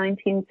I think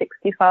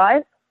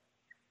 1965.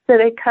 So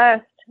they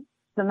cursed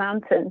the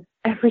mountain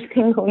every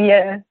single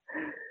year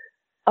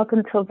up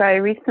until very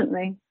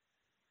recently.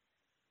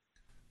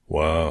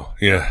 Wow.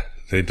 Yeah,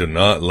 they do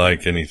not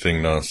like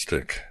anything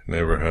Gnostic.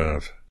 Never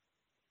have.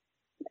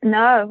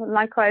 No,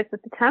 likewise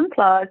with the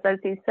Templars, as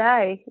you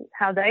say,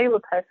 how they were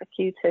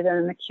persecuted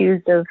and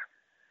accused of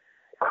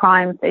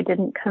crimes they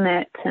didn't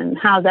commit, and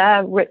how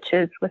their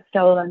riches were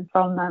stolen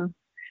from them.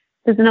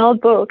 There's an old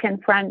book in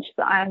French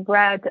that I've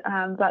read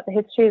about the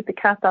history of the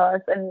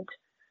Cathars, and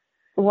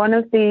one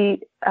of the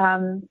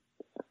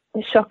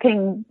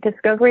shocking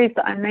discoveries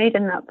that I made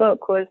in that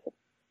book was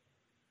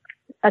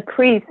a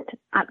priest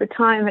at the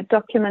time had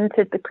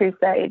documented the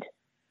crusade.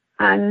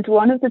 And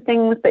one of the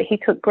things that he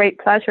took great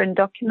pleasure in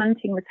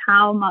documenting was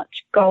how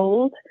much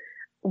gold,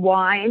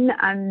 wine,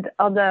 and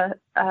other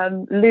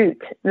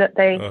loot that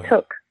they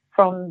took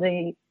from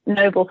the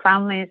noble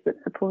families that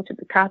supported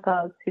the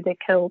Cathars, who they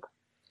killed.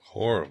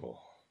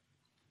 Horrible.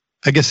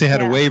 I guess they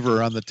had a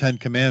waiver on the 10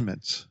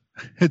 Commandments.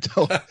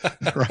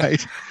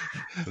 Right?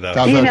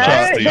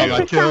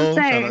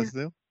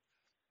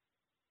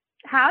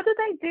 How do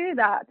they do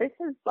that? This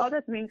has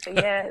bothered me for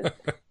years.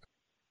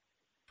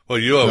 Well,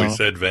 you always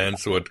said,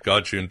 Vance, what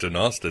got you into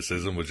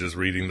Gnosticism was just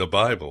reading the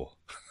Bible.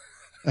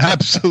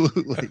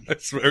 Absolutely.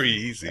 It's very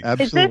easy.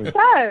 Absolutely. Is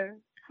this so?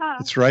 Huh.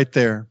 It's right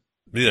there.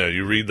 Yeah,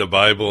 you read the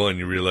Bible and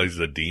you realize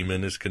the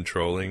demon is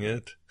controlling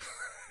it.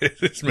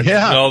 It's making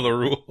all the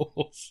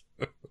rules.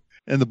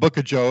 In the book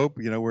of Job,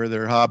 where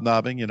they're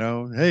hobnobbing,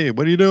 hey,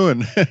 what are you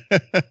doing?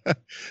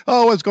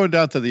 Oh, it's going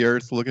down to the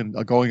earth,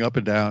 going up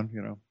and down,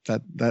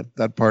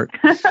 that part.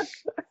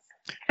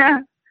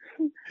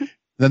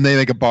 Then they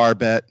make a bar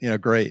bet,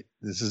 great.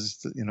 This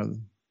is,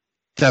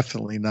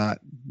 definitely not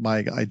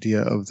my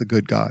idea of the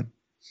good God.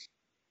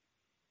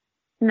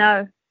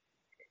 No.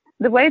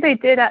 The way they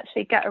did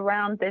actually get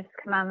around this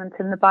commandment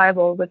in the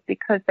Bible was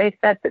because they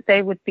said that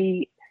they would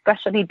be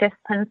specially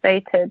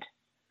dispensated,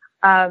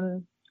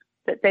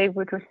 that they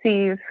would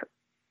receive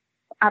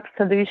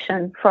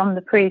absolution from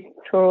the priests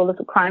for all of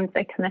the crimes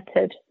they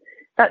committed.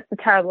 That's the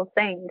terrible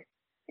thing,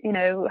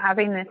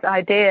 having this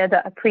idea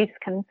that a priest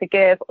can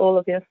forgive all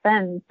of your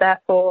sins,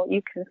 therefore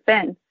you can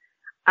sin.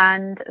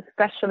 And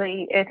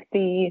especially if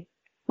the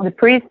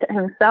priest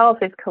himself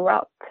is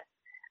corrupt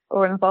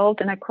or involved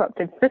in a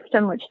corrupted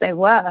system, which they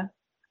were,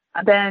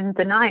 then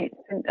the knights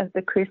of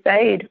the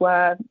crusade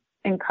were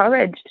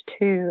encouraged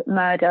to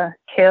murder,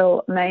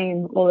 kill,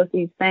 maim, all of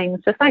these things,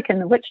 just like in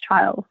the witch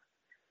trials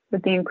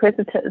with the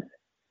inquisitors.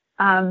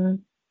 And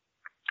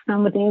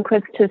with the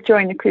inquisitors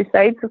during the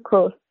crusades, of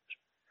course,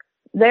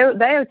 they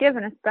are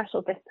given a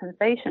special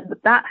dispensation,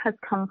 but that has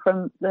come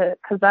from the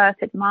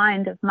perverted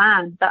mind of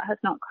man. That has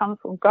not come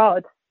from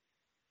God.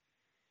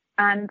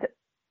 And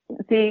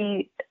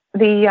the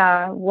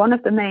one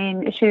of the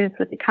main issues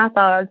with the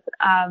Cathars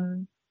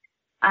and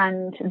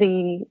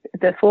the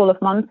fall of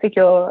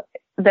Montségur,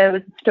 there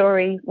was a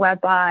story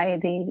whereby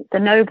the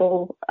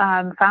noble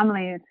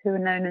families who were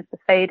known as the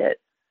Fadets,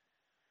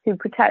 who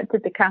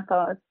protected the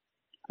Cathars,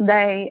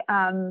 they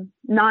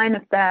 9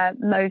 of their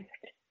most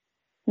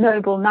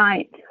noble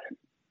knights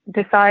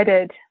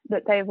decided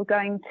that they were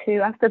going to,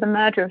 after the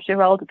murder of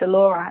Giralda de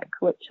Laurac,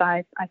 which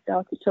I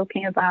started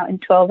talking about in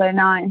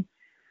 1209,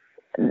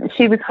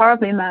 she was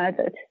horribly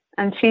murdered,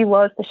 and she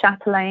was the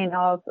chatelaine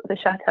of the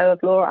Chateau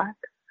of Laurac,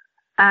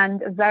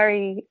 and a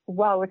very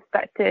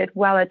well-respected,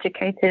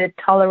 well-educated,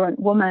 tolerant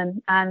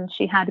woman, and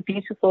she had a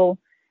beautiful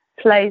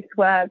place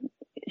where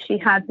she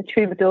had the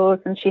troubadours,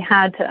 and she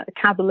had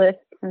Kabbalists,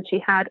 and she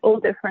had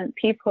all different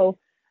people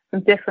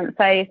from different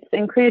faiths,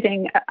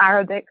 including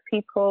Arabic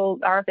people,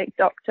 Arabic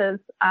doctors,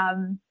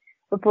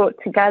 were brought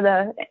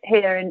together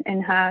here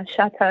in her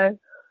chateau.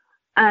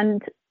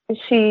 And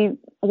she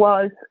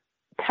was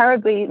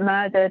terribly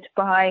murdered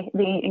by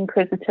the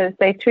inquisitors.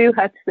 They threw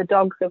her to the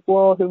dogs of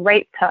war, who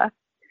raped her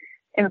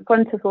in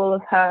front of all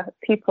of her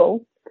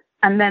people.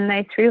 And then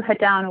they threw her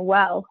down a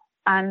well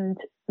and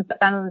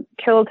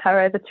killed her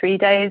over 3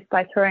 days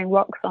by throwing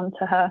rocks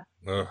onto her.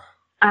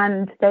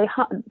 And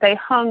they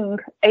hung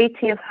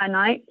 80 of her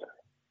knights,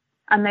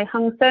 and they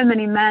hung so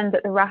many men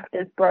that the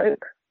rafters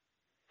broke.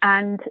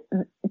 And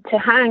to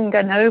hang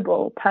a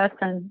noble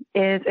person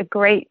is a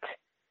great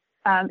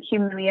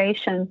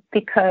humiliation,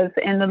 because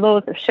in the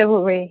laws of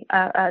chivalry,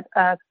 a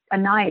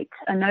knight,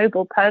 a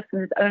noble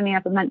person, is only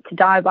ever meant to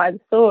die by the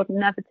sword,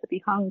 never to be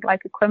hung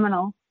like a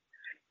criminal.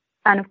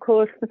 And of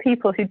course, the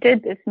people who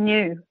did this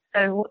knew.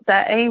 So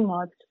their aim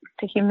was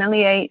to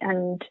humiliate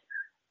and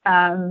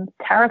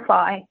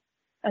terrify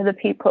the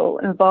people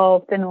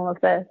involved in all of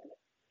this,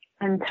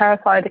 and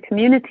terrify the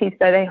community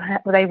so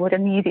they would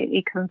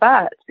immediately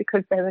convert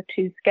because they were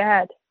too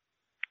scared.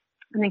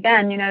 And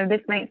again,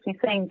 this makes me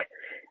think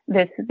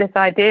this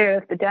idea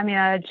of the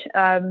demiurge,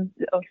 of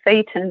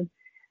Satan,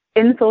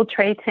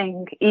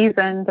 infiltrating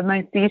even the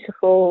most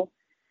beautiful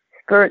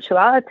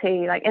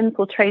spirituality, like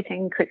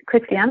infiltrating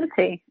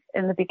Christianity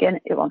in the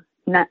beginning,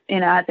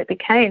 as it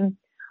became.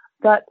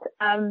 But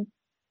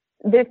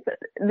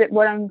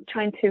what I'm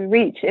trying to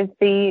reach is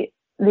the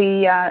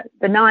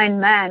 9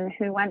 men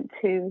who went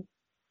to.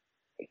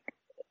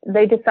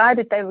 They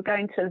decided they were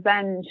going to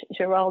avenge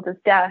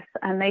Giralda's death,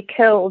 and they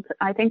killed,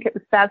 I think it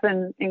was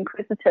 7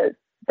 inquisitors.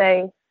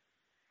 They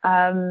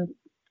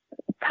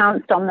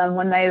pounced on them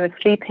when they were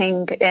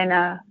sleeping in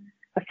a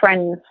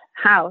friend's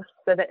house,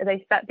 so that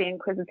they set the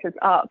inquisitors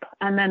up,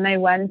 and then they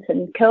went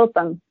and killed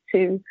them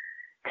to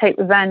take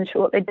revenge for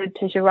what they did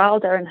to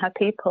Giralda and her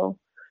people.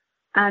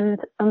 And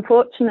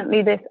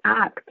unfortunately, this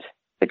act,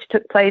 which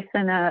took place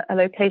in a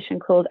location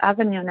called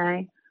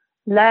Avignonnet,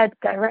 led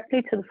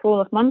directly to the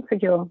fall of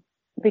Montségur,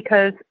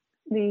 because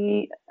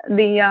that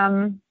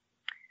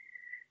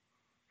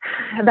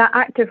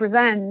act of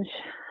revenge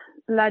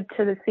led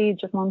to the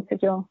siege of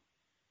Montségur.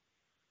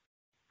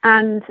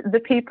 And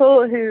the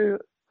people who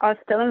are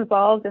still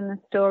involved in the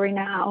story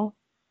now,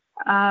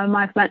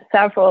 I've met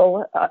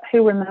several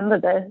who remember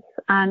this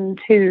and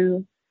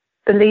who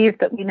believe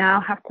that we now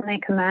have to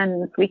make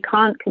amends. We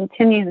can't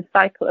continue the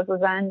cycle of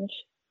revenge,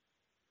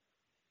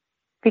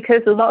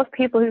 because a lot of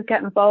people who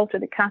get involved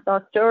with the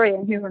Cathar story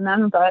and who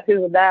remember,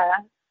 who were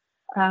there,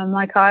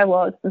 like I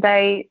was,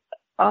 they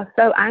are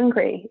so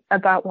angry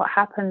about what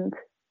happened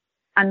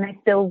and they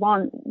still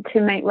want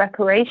to make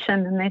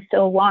reparation, and they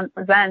still want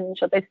revenge,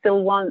 or they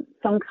still want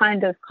some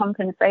kind of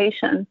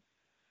compensation.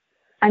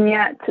 And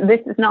yet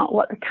this is not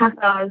what the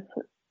Cathars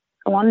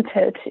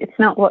wanted. It's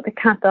not what the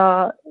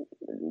Cathar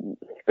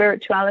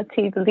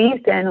spirituality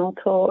believed in or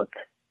taught.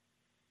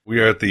 We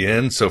are at the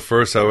end, so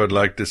first I would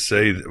like to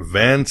say,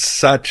 Vance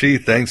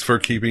Sachi, thanks for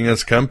keeping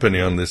us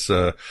company on this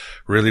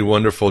really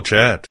wonderful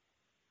chat.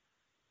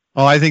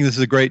 Oh, I think this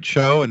is a great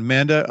show, and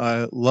Amanda,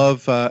 I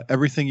love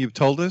everything you've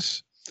told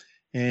us,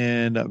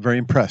 and very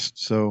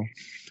impressed. So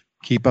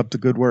keep up the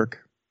good work.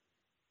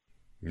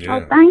 Yeah.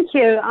 Oh, thank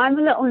you. I'm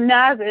a little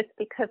nervous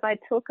because I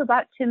talk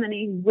about too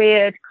many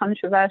weird,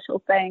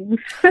 controversial things.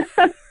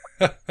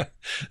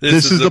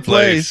 This is the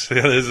place.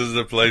 Yeah, this is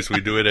the place.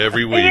 We do it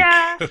every week.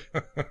 Yeah.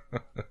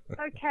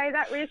 Okay,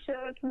 that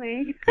reassures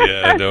me.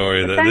 Yeah, don't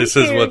worry. This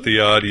is you. what the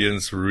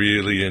audience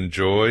really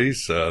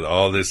enjoys.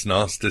 All this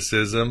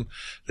Gnosticism.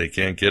 They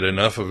can't get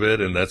enough of it,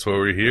 and that's why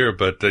we're here.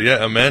 But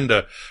yeah,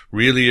 Amanda,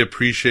 really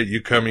appreciate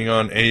you coming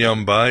on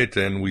Aeon Byte,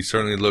 and we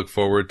certainly look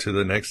forward to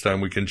the next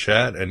time we can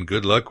chat, and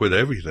good luck with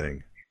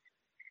everything.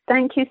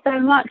 Thank you so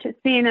much.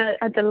 It's been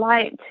a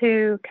delight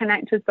to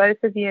connect with both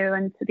of you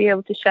and to be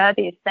able to share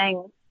these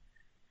things.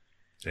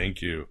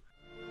 Thank you.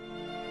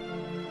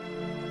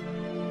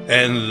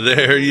 And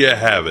there you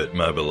have it,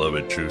 my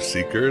beloved truth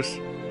seekers.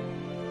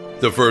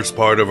 The first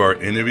part of our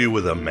interview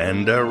with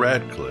Amanda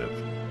Radcliffe.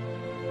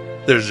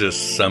 There's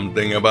just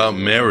something about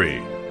Mary,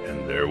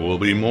 and there will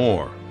be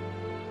more.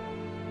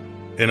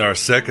 In our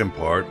second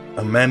part,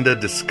 Amanda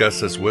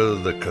discusses whether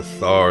the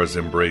Cathars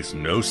embraced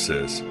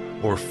Gnosis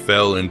or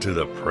fell into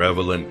the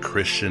prevalent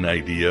Christian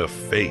idea of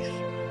faith.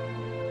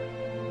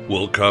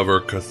 We'll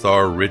cover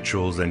Cathar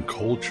rituals and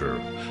culture,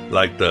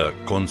 like the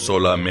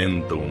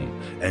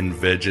Consolamentum and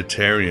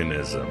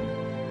vegetarianism.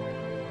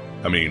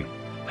 I mean,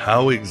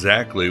 how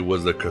exactly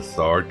was the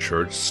Cathar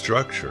church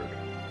structured?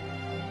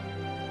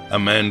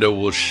 Amanda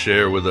will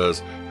share with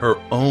us her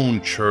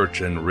own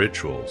church and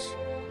rituals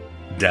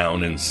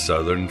down in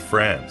southern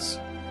France.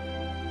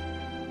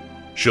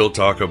 She'll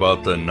talk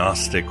about the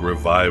Gnostic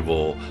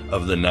revival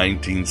of the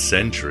 19th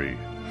century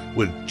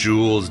with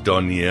Jules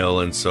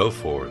Doniel and so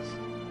forth,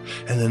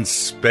 and then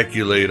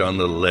speculate on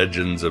the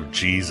legends of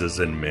Jesus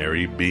and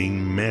Mary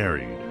being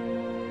married.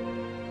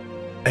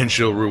 And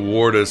she'll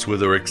reward us with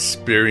her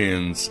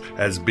experience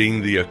as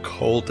being the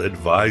occult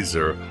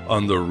advisor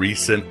on the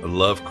recent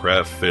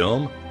Lovecraft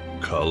film,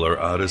 Color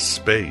Out of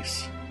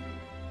Space.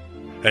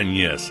 And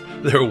yes,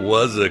 there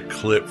was a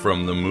clip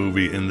from the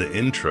movie in the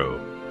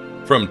intro,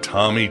 from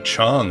Tommy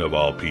Chong of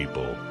all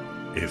people,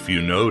 if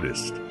you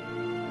noticed.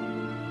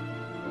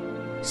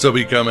 So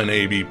become an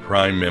AB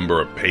Prime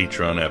member or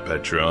patron at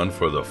Patreon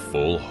for the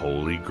full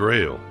Holy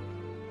Grail.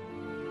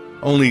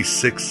 Only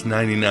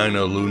 $6.99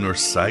 a lunar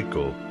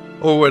cycle,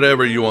 or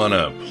whatever you want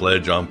to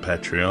pledge on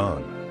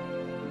Patreon.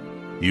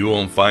 You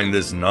won't find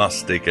this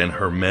Gnostic and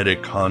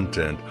Hermetic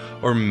content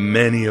or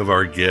many of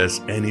our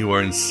guests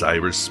anywhere in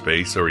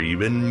cyberspace or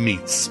even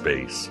meat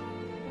space.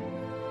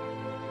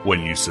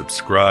 When you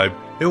subscribe,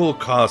 it will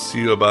cost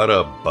you about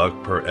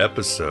 $1 per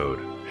episode,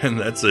 and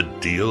that's a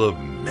deal of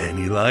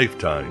many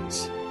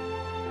lifetimes.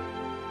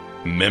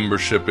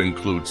 Membership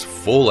includes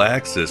full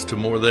access to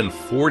more than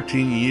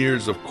 14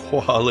 years of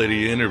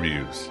quality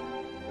interviews.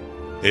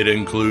 It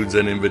includes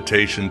an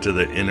invitation to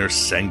the Inner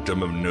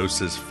Sanctum of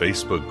Gnosis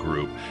Facebook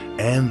group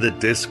and the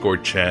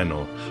Discord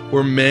channel,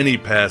 where many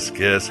past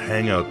guests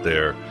hang out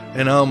there,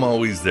 and I'm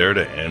always there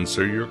to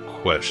answer your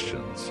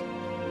questions.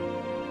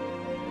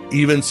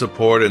 Even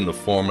support in the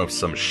form of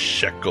some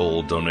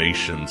shekel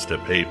donations to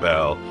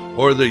PayPal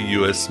or the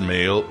US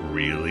mail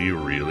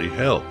really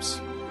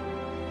helps.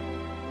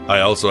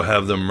 I also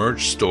have the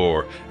merch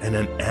store and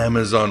an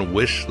Amazon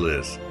wish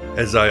list,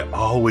 as I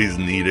always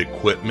need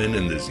equipment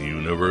in this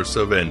universe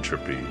of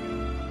entropy.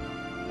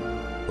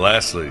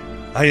 Lastly,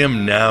 I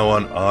am now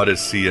on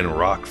Odyssey and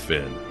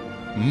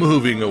Rockfin,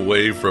 moving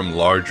away from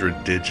larger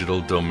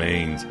digital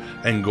domains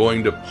and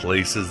going to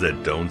places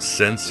that don't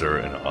censor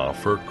and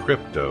offer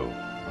crypto.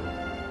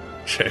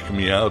 Check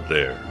me out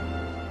there.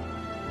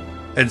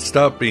 And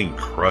stop being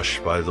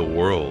crushed by the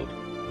world.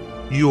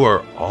 You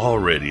are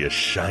already a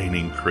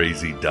shining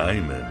crazy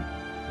diamond.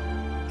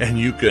 And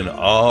you can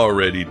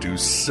already do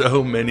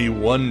so many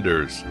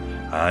wonders.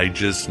 I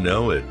just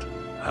know it.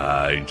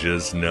 I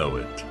just know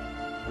it.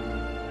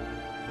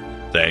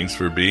 Thanks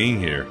for being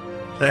here.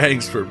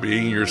 Thanks for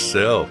being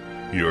yourself,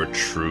 your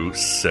true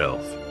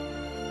self,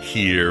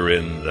 here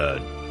in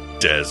the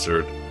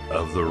desert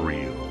of the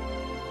real.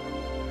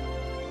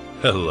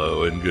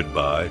 Hello and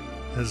goodbye,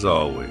 as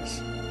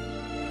always.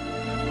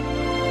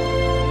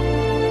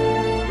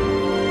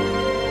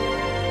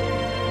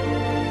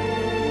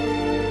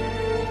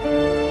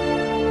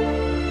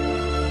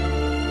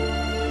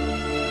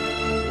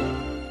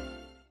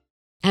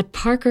 At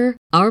Parker,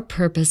 our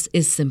purpose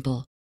is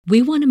simple.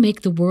 We want to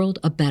make the world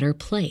a better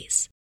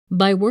place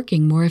by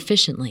working more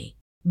efficiently,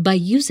 by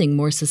using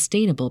more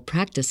sustainable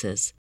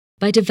practices,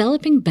 by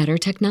developing better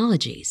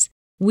technologies.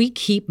 We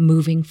keep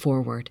moving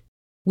forward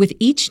with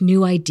each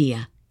new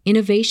idea,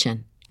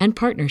 innovation, and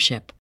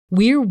partnership,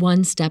 we're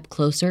one step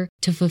closer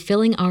to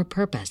fulfilling our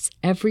purpose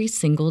every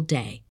single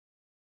day.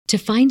 To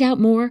find out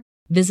more,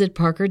 visit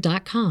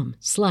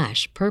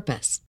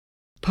parker.com/purpose.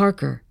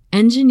 Parker,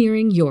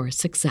 engineering your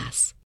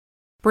success.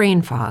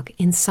 Brain fog,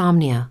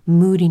 insomnia,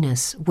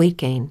 moodiness, weight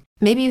gain.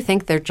 Maybe you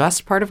think they're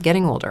just part of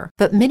getting older,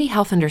 but MIDI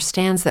Health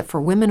understands that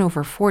for women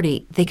over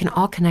 40, they can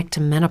all connect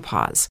to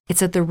menopause.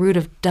 It's at the root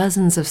of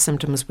dozens of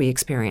symptoms we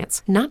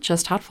experience, not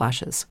just hot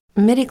flashes.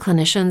 MIDI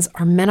clinicians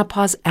are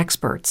menopause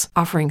experts,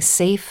 offering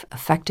safe,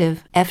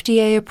 effective,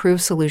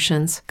 FDA-approved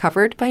solutions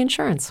covered by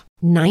insurance.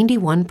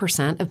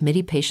 91% of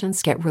MIDI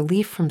patients get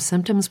relief from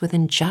symptoms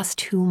within just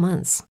 2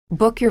 months.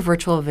 Book your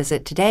virtual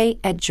visit today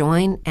at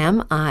joinmidi.com.